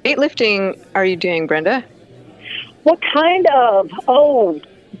of weightlifting are you doing, Brenda? What kind of? Oh,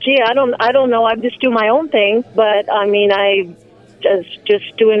 gee, I don't know. I just do my own thing. But I mean, I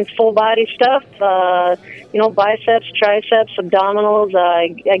just doing full body stuff. Biceps, triceps, abdominals.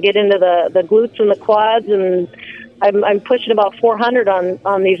 I get into the glutes and the quads, and I'm pushing about 400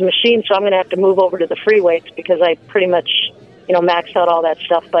 on these machines. So I'm going to have to move over to the free weights because I pretty much maxed out all that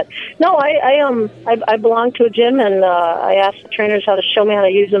stuff. But no, I belong to a gym, and I asked the trainers how to show me how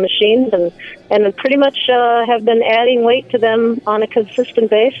to use the machines, and pretty much have been adding weight to them on a consistent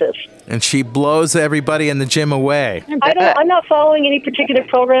basis. And she blows everybody in the gym away. I'm not following any particular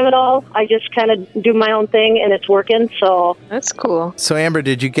program at all. I just kind of do my own thing, and it's working. So that's cool. So Amber,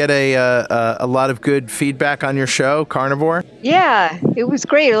 did you get a lot of good feedback on your show, Carnivore? Yeah, it was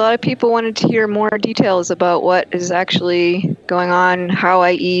great. A lot of people wanted to hear more details about what is actually going on, how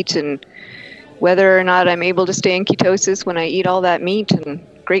I eat, and whether or not I'm able to stay in ketosis when I eat all that meat, and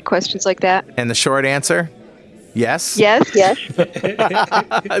great questions like that. And the short answer? Yes? Yes.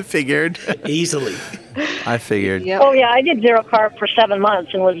 I figured. Easily. I figured. Yep. Oh, yeah, I did zero carb for 7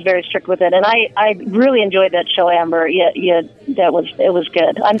 months and was very strict with it. And I really enjoyed that show, Amber. Yeah, it was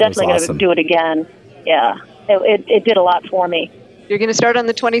good. I'm definitely going to do it again. Yeah, it did a lot for me. You're going to start on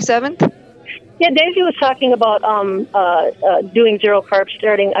the 27th? Yeah, Daisy was talking about doing zero carbs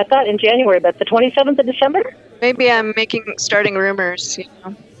starting, I thought, in January, but the 27th of December? Maybe I'm starting rumors,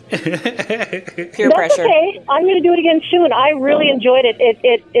 Peer That's pressure. okay. I'm going to do it again soon. I really enjoyed it.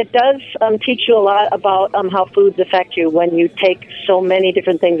 It does teach you a lot about how foods affect you when you take so many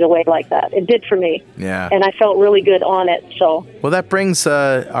different things away like that. It did for me. Yeah. And I felt really good on it. So. Well, that brings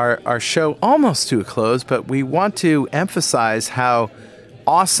our show almost to a close, but we want to emphasize how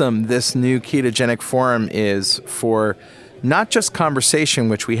awesome this new ketogenic forum is for not just conversation,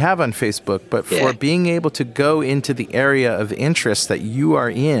 which we have on Facebook, but for being able to go into the area of interest that you are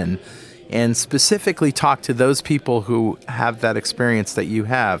in and specifically talk to those people who have that experience that you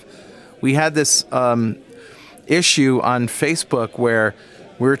have. We had this issue on Facebook where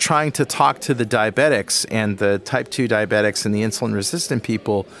we were trying to talk to the diabetics and the type 2 diabetics and the insulin resistant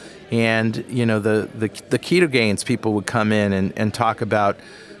people, and the ketogains people would come in and talk about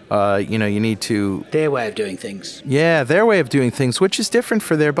you need to... Their way of doing things. Yeah, their way of doing things, which is different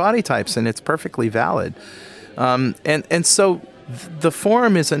for their body types, and it's perfectly valid. And so the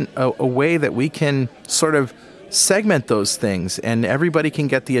forum is a way that we can sort of segment those things, and everybody can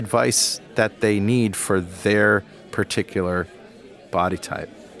get the advice that they need for their particular body type.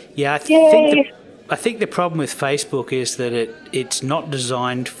 Yeah, I think the problem with Facebook is that it's not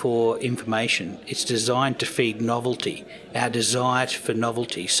designed for information. It's designed to feed novelty, our desire for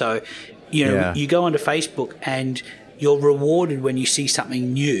novelty. So, you go onto Facebook and you're rewarded when you see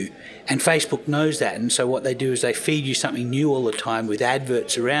something new. And Facebook knows that. And so what they do is they feed you something new all the time with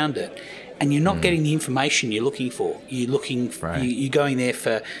adverts around it. And you're not getting the information you're looking for. You're going there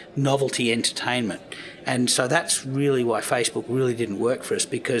for novelty entertainment. And so that's really why Facebook really didn't work for us,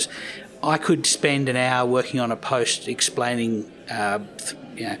 because I could spend an hour working on a post explaining,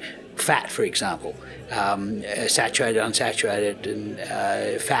 fat, for example, saturated, unsaturated,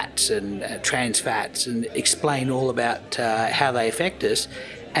 and fats and trans fats, and explain all about how they affect us,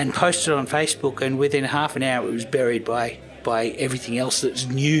 and post it on Facebook, and within half an hour it was buried by everything else that's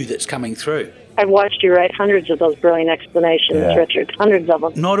new that's coming through. I've watched you write hundreds of those brilliant explanations, Richard. Hundreds of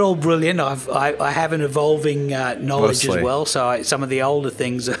them. Not all brilliant. I have an evolving knowledge as well. So some of the older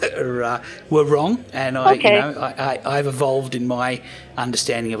things were wrong, and I've evolved in my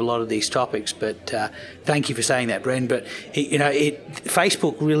understanding of a lot of these topics. But thank you for saying that, Bren. But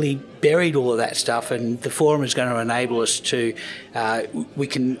Facebook really buried all of that stuff, and the forum is going to enable us to. We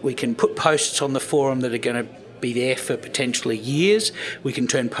can put posts on the forum that are going to be there for potentially years. We can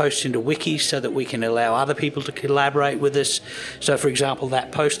turn posts into wikis so that we can allow other people to collaborate with us. So, for example,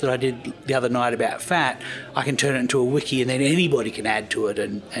 that post that I did the other night about fat, I can turn it into a wiki, and then anybody can add to it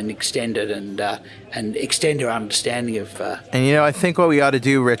and extend it and extend our understanding of. And I think what we ought to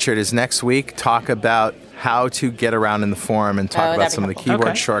do, Richard, is next week talk about how to get around in the forum and talk about some of the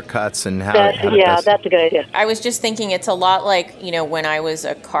keyboard shortcuts and how. That's a good idea. I was just thinking it's a lot like, when I was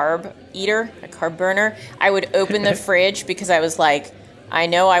a carb eater, a carb burner, I would open the fridge because I was like, I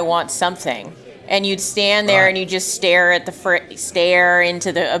know I want something. And you'd stand there and you just stare at stare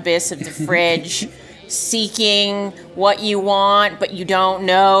into the abyss of the fridge, seeking what you want, but you don't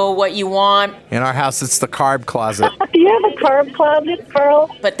know what you want. In our house, it's the carb closet. Do you have a carb closet,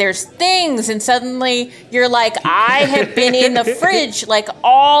 Carl? But there's things, and suddenly you're like, I have been in the fridge like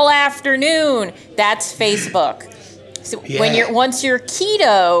all afternoon. That's Facebook. So once you're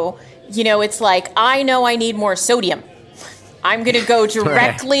keto, it's like, I know I need more sodium. I'm going to go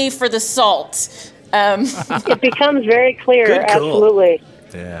directly for the salt. It becomes very clear. Absolutely.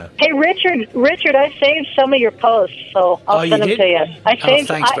 Yeah. Hey, Richard, I saved some of your posts, so I'll send them to you. I saved.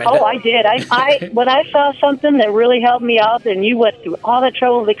 Thanks, Brenda. I did. I when I saw something that really helped me out, and you went through all the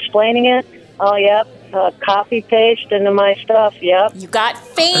trouble of explaining it. Oh, yep. Copy paste into my stuff. Yep. You got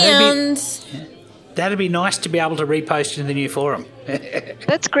fans. That'd be nice to be able to repost in the new forum.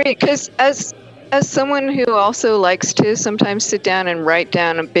 That's great, because as someone who also likes to sometimes sit down and write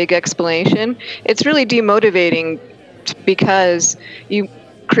down a big explanation, it's really demotivating because you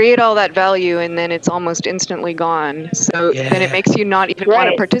create all that value and then it's almost instantly gone. So then it makes you not even want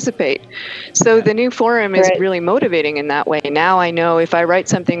to participate. So the new forum is really motivating in that way. Now I know if I write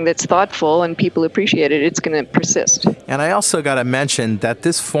something that's thoughtful and people appreciate it, it's going to persist. And I also got to mention that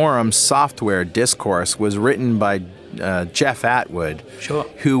this forum software discourse was written by Jeff Atwood,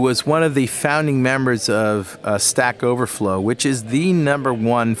 who was one of the founding members of Stack Overflow, which is the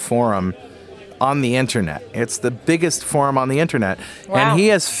 #1 forum on the internet. It's the biggest forum on the internet. Wow. And he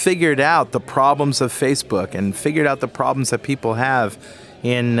has figured out the problems of Facebook and figured out the problems that people have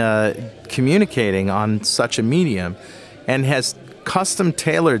in communicating on such a medium, and has custom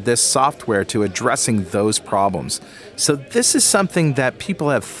tailored this software to addressing those problems. So this is something that people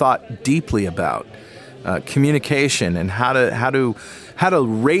have thought deeply about, communication and how to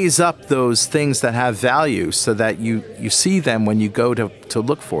raise up those things that have value so that you see them when you go to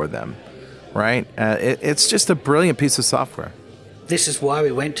look for them. Right? It's just a brilliant piece of software. This is why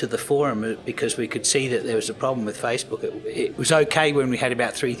we went to the forum, because we could see that there was a problem with Facebook. It was okay when we had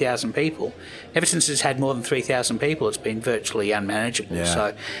about 3,000 people. Ever since it's had more than 3,000 people, it's been virtually unmanageable.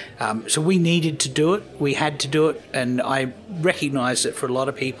 Yeah. So we needed to do it. We had to do it. And I recognise that for a lot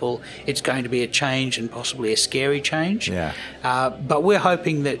of people, it's going to be a change, and possibly a scary change. Yeah. But we're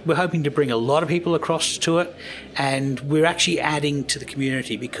hoping to bring a lot of people across to it. And we're actually adding to the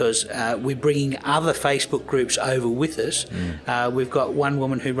community because we're bringing other Facebook groups over with us. We've got one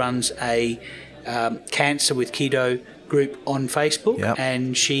woman who runs a Cancer with Keto group on Facebook,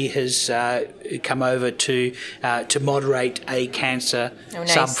 and she has come over to moderate a cancer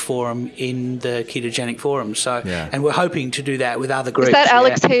sub-forum in the Ketogenic Forum. So, and we're hoping to do that with other groups. Is that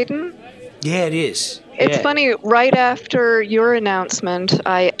Alex Hayden? Yeah, it is. It's funny, right after your announcement,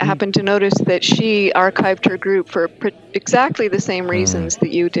 I happened to notice that she archived her group for exactly the same reasons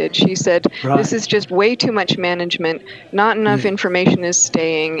that you did. She said, this is just way too much management, not enough information is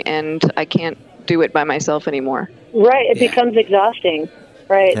staying, and I can't do it by myself anymore. Right, it becomes exhausting,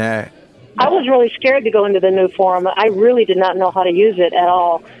 right? Yeah. I was really scared to go into the new forum. I really did not know how to use it at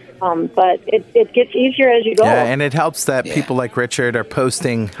all. But it gets easier as you go. Yeah, and it helps that people like Richard are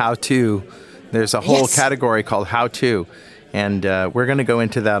posting how-to There's a whole category called How To, and we're going to go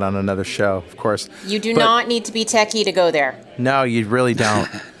into that on another show, of course. You do not need to be techie to go there. No, you really don't.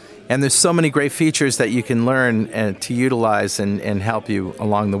 And there's so many great features that you can learn and to utilize and help you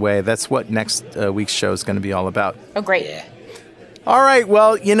along the way. That's what next week's show is going to be all about. Oh, great. Yeah. All right,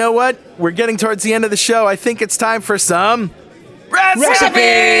 well, you know what? We're getting towards the end of the show. I think it's time for some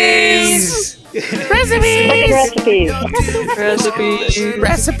recipes!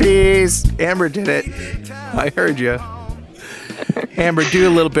 Recipes! Amber did it. I heard you. Amber, do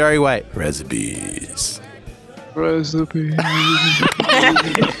a little Barry White. Recipes. Recipes.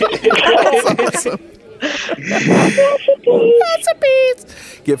 Awesome. Recipes.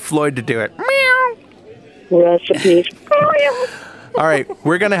 Get Floyd to do it. Recipes. All right,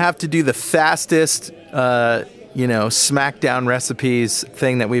 we're going to have to do the fastest, SmackDown recipes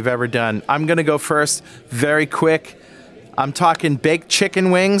thing that we've ever done. I'm going to go first, very quick. I'm talking baked chicken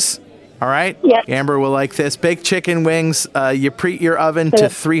wings. All right? Yep. Amber will like this. Baked chicken wings, you preheat your oven to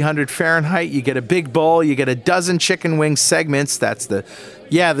 300 Fahrenheit. You get a big bowl. You get a dozen chicken wing segments. That's the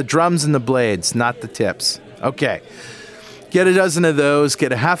drums and the blades, not the tips. Okay. Get a dozen of those.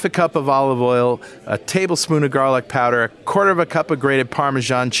 Get a half a cup of olive oil, a tablespoon of garlic powder, a quarter of a cup of grated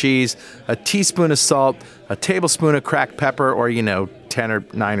Parmesan cheese, a teaspoon of salt, a tablespoon of cracked pepper, or, 9 or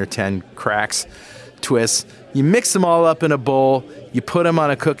 10 cracks, twists. You mix them all up in a bowl. You put them on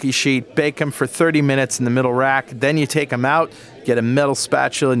a cookie sheet, bake them for 30 minutes in the middle rack. Then you take them out, get a metal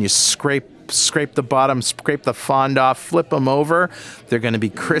spatula, and you scrape the bottom, scrape the fond off, flip them over. They're going to be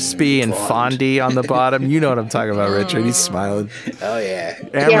crispy and fondy on the bottom. You know what I'm talking about, Richard. He's smiling. Oh, yeah.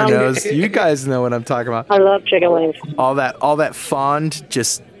 Amber knows. You guys know what I'm talking about. I love chicken wings. All that fond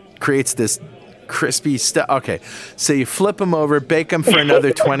just creates this crispy stuff. Okay, so you flip them over, bake them for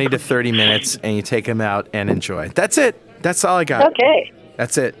another 20 to 30 minutes, and you take them out and enjoy. That's it. That's all I got. Okay.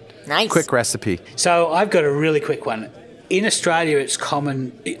 That's it. Nice. Quick recipe. So I've got a really quick one. In Australia, it's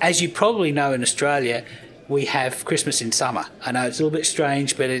common, as you probably know in Australia, we have Christmas in summer. I know it's a little bit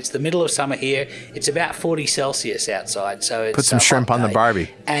strange, but it's the middle of summer here. It's about 40 Celsius outside. So it's Put some shrimp on the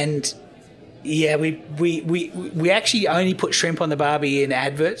Barbie. And yeah, we actually only put shrimp on the Barbie in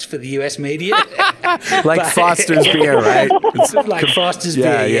adverts for the US media. Like Foster's beer, right? It's like Foster's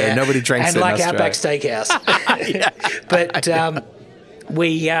beer, yeah. Nobody drinks and it in like Australia. Outback Steakhouse. But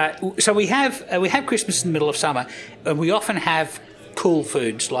we have Christmas in the middle of summer, and we often have cool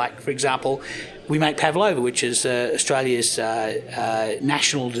foods. Like, for example, we make pavlova, which is Australia's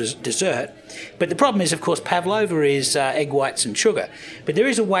national dessert. But the problem is, of course, pavlova is egg whites and sugar. But there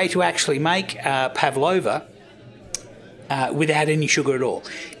is a way to actually make pavlova without any sugar at all.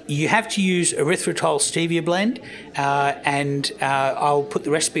 You have to use erythritol stevia blend, and I'll put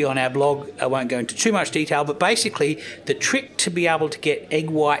the recipe on our blog. I won't go into too much detail, but basically the trick to be able to get egg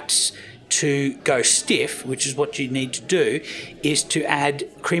whites to go stiff, which is what you need to do, is to add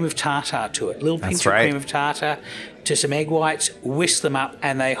cream of tartar to it. A little pinch of cream of tartar to some egg whites, whisk them up,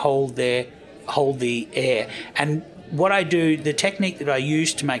 and they hold the air. And what I do, the technique that I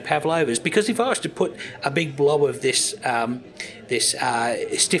use to make pavlovas, because if I was to put a big blob of this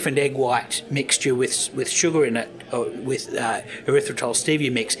stiffened egg white mixture with sugar in it, or with erythritol stevia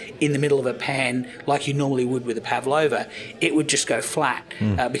mix in the middle of a pan like you normally would with a pavlova, it would just go flat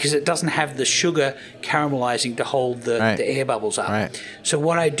because it doesn't have the sugar caramelizing to hold the air bubbles up. Right. So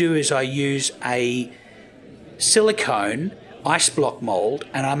what I do is I use a silicone ice block mold,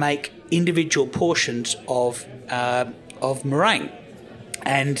 and I make individual portions of meringue,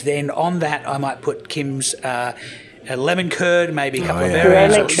 and then on that I might put Kim's a lemon curd, maybe a couple of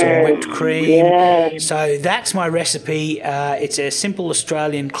berries, or some whipped cream. Yeah. So that's my recipe. It's a simple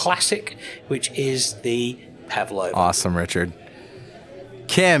Australian classic, which is the pavlova. Awesome, Richard.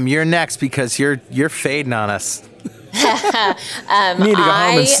 Kim, you're next because you're fading on us. You need to go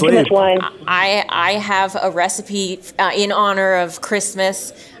home and sleep. I have a recipe in honor of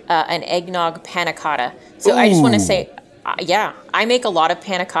Christmas, an eggnog panna cotta. So I just want to say, I make a lot of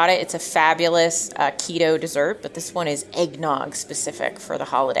panna cotta. It's a fabulous keto dessert, but this one is eggnog specific for the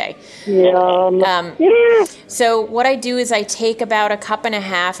holiday. So what I do is I take about 1.5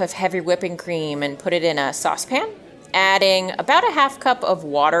 cups of heavy whipping cream and put it in a saucepan, adding about 1/2 cup of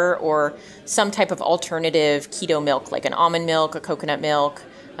water or some type of alternative keto milk, like an almond milk, a coconut milk,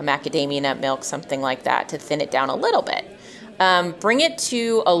 a macadamia nut milk, something like that, to thin it down a little bit. Bring it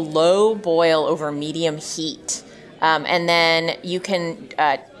to a low boil over medium heat. And then you can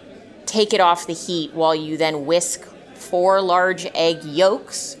take it off the heat while you then whisk 4 large egg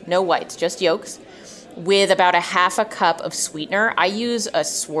yolks, no whites, just yolks, with about 1/2 cup of sweetener. I use a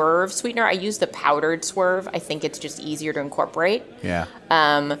Swerve sweetener. I use the powdered Swerve. I think it's just easier to incorporate. Yeah.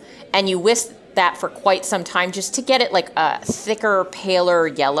 And you whisk that for quite some time just to get it like a thicker, paler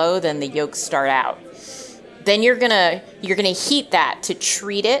yellow than the yolks start out. Then you're gonna heat that to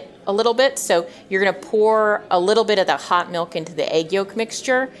treat it a little bit. So you're gonna pour a little bit of the hot milk into the egg yolk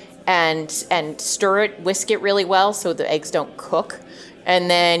mixture and stir it, whisk it really well so the eggs don't cook. And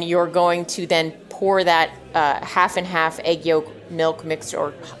then you're going to then pour that half and half egg yolk milk mixture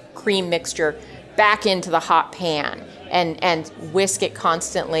or cream mixture back into the hot pan and whisk it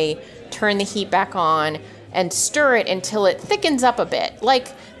constantly, turn the heat back on, and stir it until it thickens up a bit, like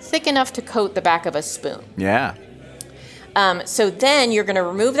thick enough to coat the back of a spoon. Yeah. So then you're going to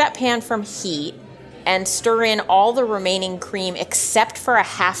remove that pan from heat and stir in all the remaining cream except for a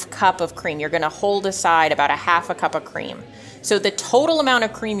half cup of cream. You're going to hold aside about a half a cup of cream. So the total amount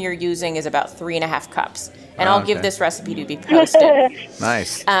of cream you're using is about 3.5 cups. And I'll give this recipe to be posted.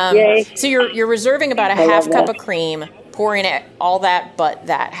 Nice. So you're reserving about a half cup of cream, pouring it all that but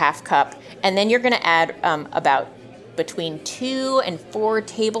that half cup, and then you're going to add about between 2 and 4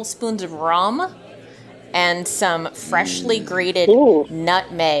 tablespoons of rum and some freshly grated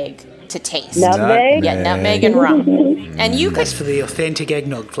nutmeg to taste. Nutmeg? Yeah, nutmeg and rum. And you could. That's for the authentic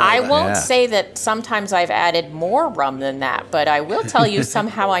eggnog flavor. I won't say that sometimes I've added more rum than that, but I will tell you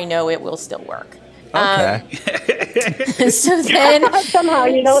somehow I know it will still work. Okay. So then somehow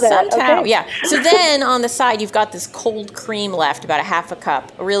you know that. somehow, Okay. yeah. So then on the side you've got this cold cream left, about a half a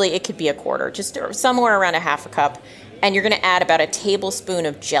cup. Really, it could be a quarter, just somewhere around a half a cup. And you're going to add about a tablespoon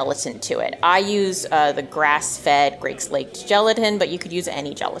of gelatin to it. I use the grass-fed Great Lakes gelatin, but you could use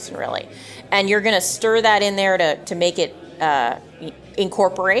any gelatin, really. And you're going to stir that in there to make it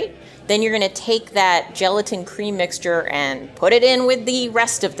incorporate. Then you're going to take that gelatin cream mixture and put it in with the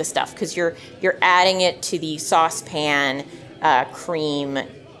rest of the stuff because you're adding it to the saucepan cream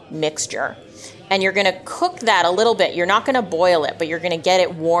mixture. And you're going to cook that a little bit. You're not going to boil it, but you're going to get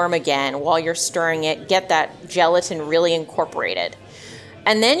it warm again while you're stirring it, get that gelatin really incorporated.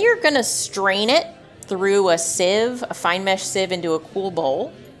 And then you're going to strain it through a sieve, a fine mesh sieve, into a cool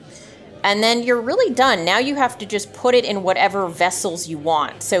bowl. And then you're really done. Now you have to just put it in whatever vessels you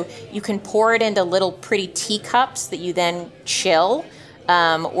want. So you can pour it into little pretty teacups that you then chill.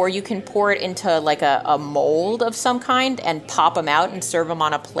 Or you can pour it into like a mold of some kind and pop them out and serve them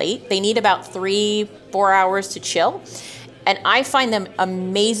on a plate. They need about 3-4 hours to chill. And I find them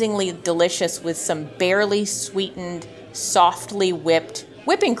amazingly delicious with some barely sweetened, softly whipped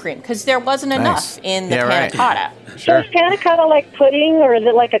whipping cream because there wasn't enough in the panna cotta. So is panna cotta like pudding, or is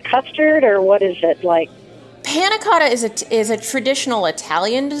it like a custard, or what is it like? Panna cotta is a traditional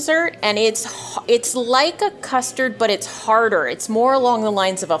Italian dessert, and it's like a custard, but it's harder. It's more along the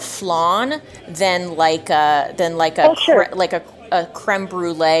lines of a flan than like a creme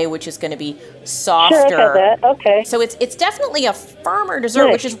brulee, which is going to be softer. Sure, I got that. Okay. So it's definitely a firmer dessert,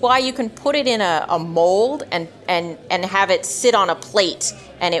 Nice. which is why you can put it in a mold and have it sit on a plate,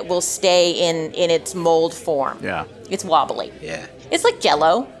 and it will stay in its mold form. Yeah. It's wobbly. Yeah. It's like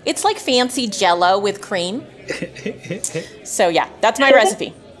Jell-O. It's like fancy Jell-O with cream. So yeah, that's my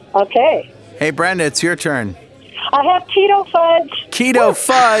recipe. Okay. Hey, Brenda, it's your turn. I have keto fudge. Keto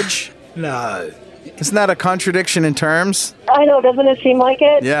fudge. No. Isn't that a contradiction in terms? I know, doesn't it seem like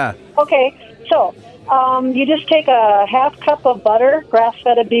it? Yeah. Okay, so you just take a half cup of butter.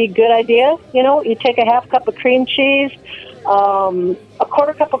 Grass-fed would be a good idea. You know, you take a half cup of cream cheese, a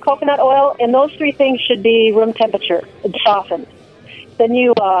quarter cup of coconut oil, and those 3 things should be room temperature and softened. Then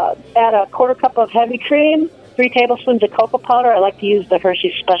you add a quarter cup of heavy cream, 3 tablespoons of cocoa powder. I like to use the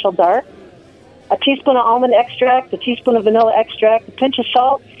Hershey's Special Dark. A teaspoon of almond extract, a teaspoon of vanilla extract, a pinch of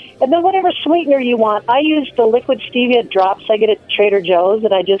salt, and then whatever sweetener you want. I use the liquid stevia drops I get at Trader Joe's,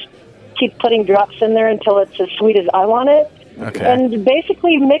 and I just keep putting drops in there until it's as sweet as I want it. Okay. And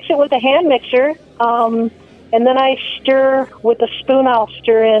basically mix it with a hand mixer, and then I stir with a spoon. I'll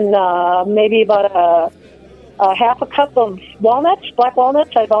stir in maybe about a half a cup of walnuts, black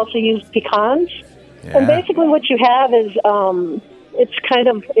walnuts. I've also used pecans. Yeah. And basically what you have is it's kind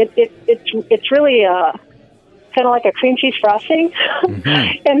of it's really kind of like a cream cheese frosting.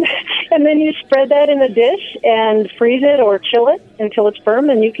 Mm-hmm. and then you spread that in a dish and freeze it or chill it until it's firm,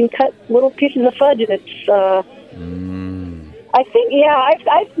 and you can cut little pieces of fudge, and it's I think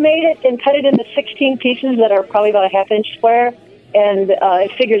I've made it and cut it into 16 pieces that are probably about a half-inch square, and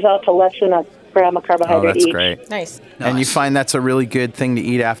it figures out to less than a gram of carbohydrate that's each. great. Nice. And you find that's a really good thing to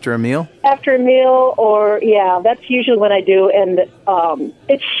eat after a meal? After a meal, or that's usually when I do, and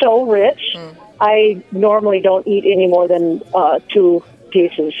it's so rich. I normally don't eat any more than 2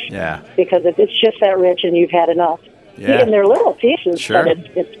 pieces. Yeah. Because it's just that rich, and you've had enough. Yeah. And they're little pieces, Sure. but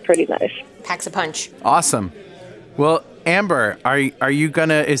it's pretty nice. Packs a punch. Awesome. Well, Amber, are you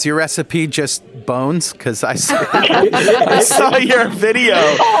gonna? Is your recipe just bones? Because I saw your video.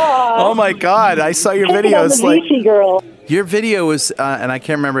 Oh my God, I saw your video. It's like girl. Your video was, and I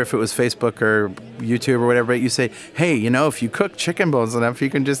can't remember if it was Facebook or YouTube or whatever. But you say, hey, if you cook chicken bones enough, you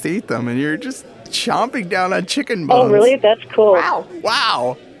can just eat them, and you're just chomping down on chicken bones. Oh, really? That's cool.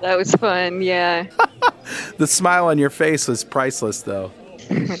 Wow. That was fun, yeah. The smile on your face was priceless, though.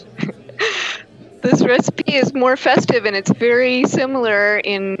 This recipe is more festive, and it's very similar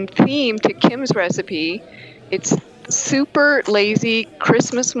in theme to Kim's recipe. It's super lazy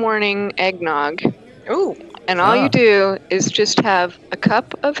Christmas morning eggnog. Ooh. And all you do is just have a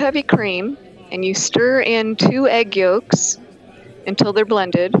cup of heavy cream, and you stir in 2 egg yolks until they're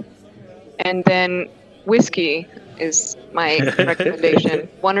blended, and then whiskey is my recommendation.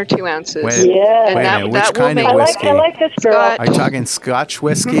 1 or 2 ounces. Wait a minute, which kind of whiskey? I like this girl. Are you talking Scotch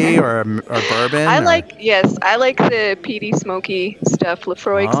whiskey or bourbon? I like the peaty, smoky stuff.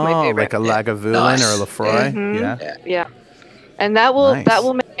 Lefroy's my favorite. Like a Lagavulin or a Lefroy. Mm-hmm. Yeah. And that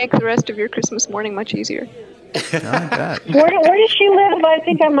will make the rest of your Christmas morning much easier. I bet. Where does she live? I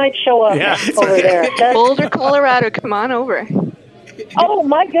think I might show up over there. Boulder, Colorado. Come on over. Oh,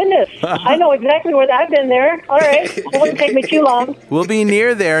 my goodness. I know exactly where I've been there. All right. It wouldn't take me too long. We'll be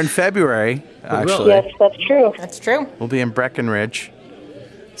near there in February, actually. Yes, that's true. That's true. We'll be in Breckenridge.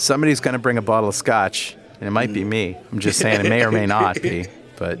 Somebody's going to bring a bottle of scotch, and it might be me. I'm just saying it may or may not be,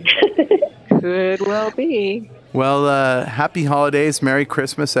 but... Could well be. Well, happy holidays. Merry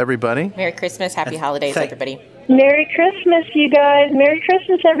Christmas, everybody. Merry Christmas. Happy holidays, everybody. Merry Christmas, you guys. Merry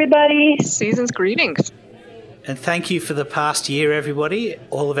Christmas, everybody. Season's greetings. And thank you for the past year, everybody.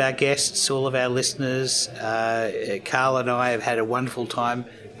 All of our guests, all of our listeners. Carl and I have had a wonderful time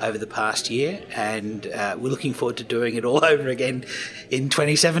over the past year, and we're looking forward to doing it all over again in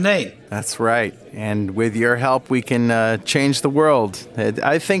 2017. That's right. And with your help, we can change the world.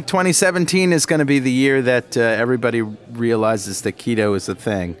 I think 2017 is going to be the year that everybody realizes that keto is a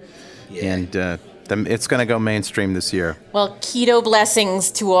thing. Yeah. And it's going to go mainstream this year. Well, keto blessings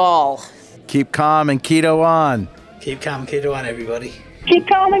to all. Keep calm and keto on. Keep calm and keto on, everybody. Keep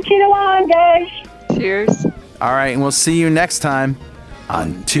calm and keto on, guys. Cheers. All right, and we'll see you next time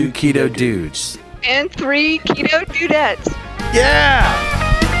on 2 Keto Dudes. And 3 Keto Dudettes. Yeah!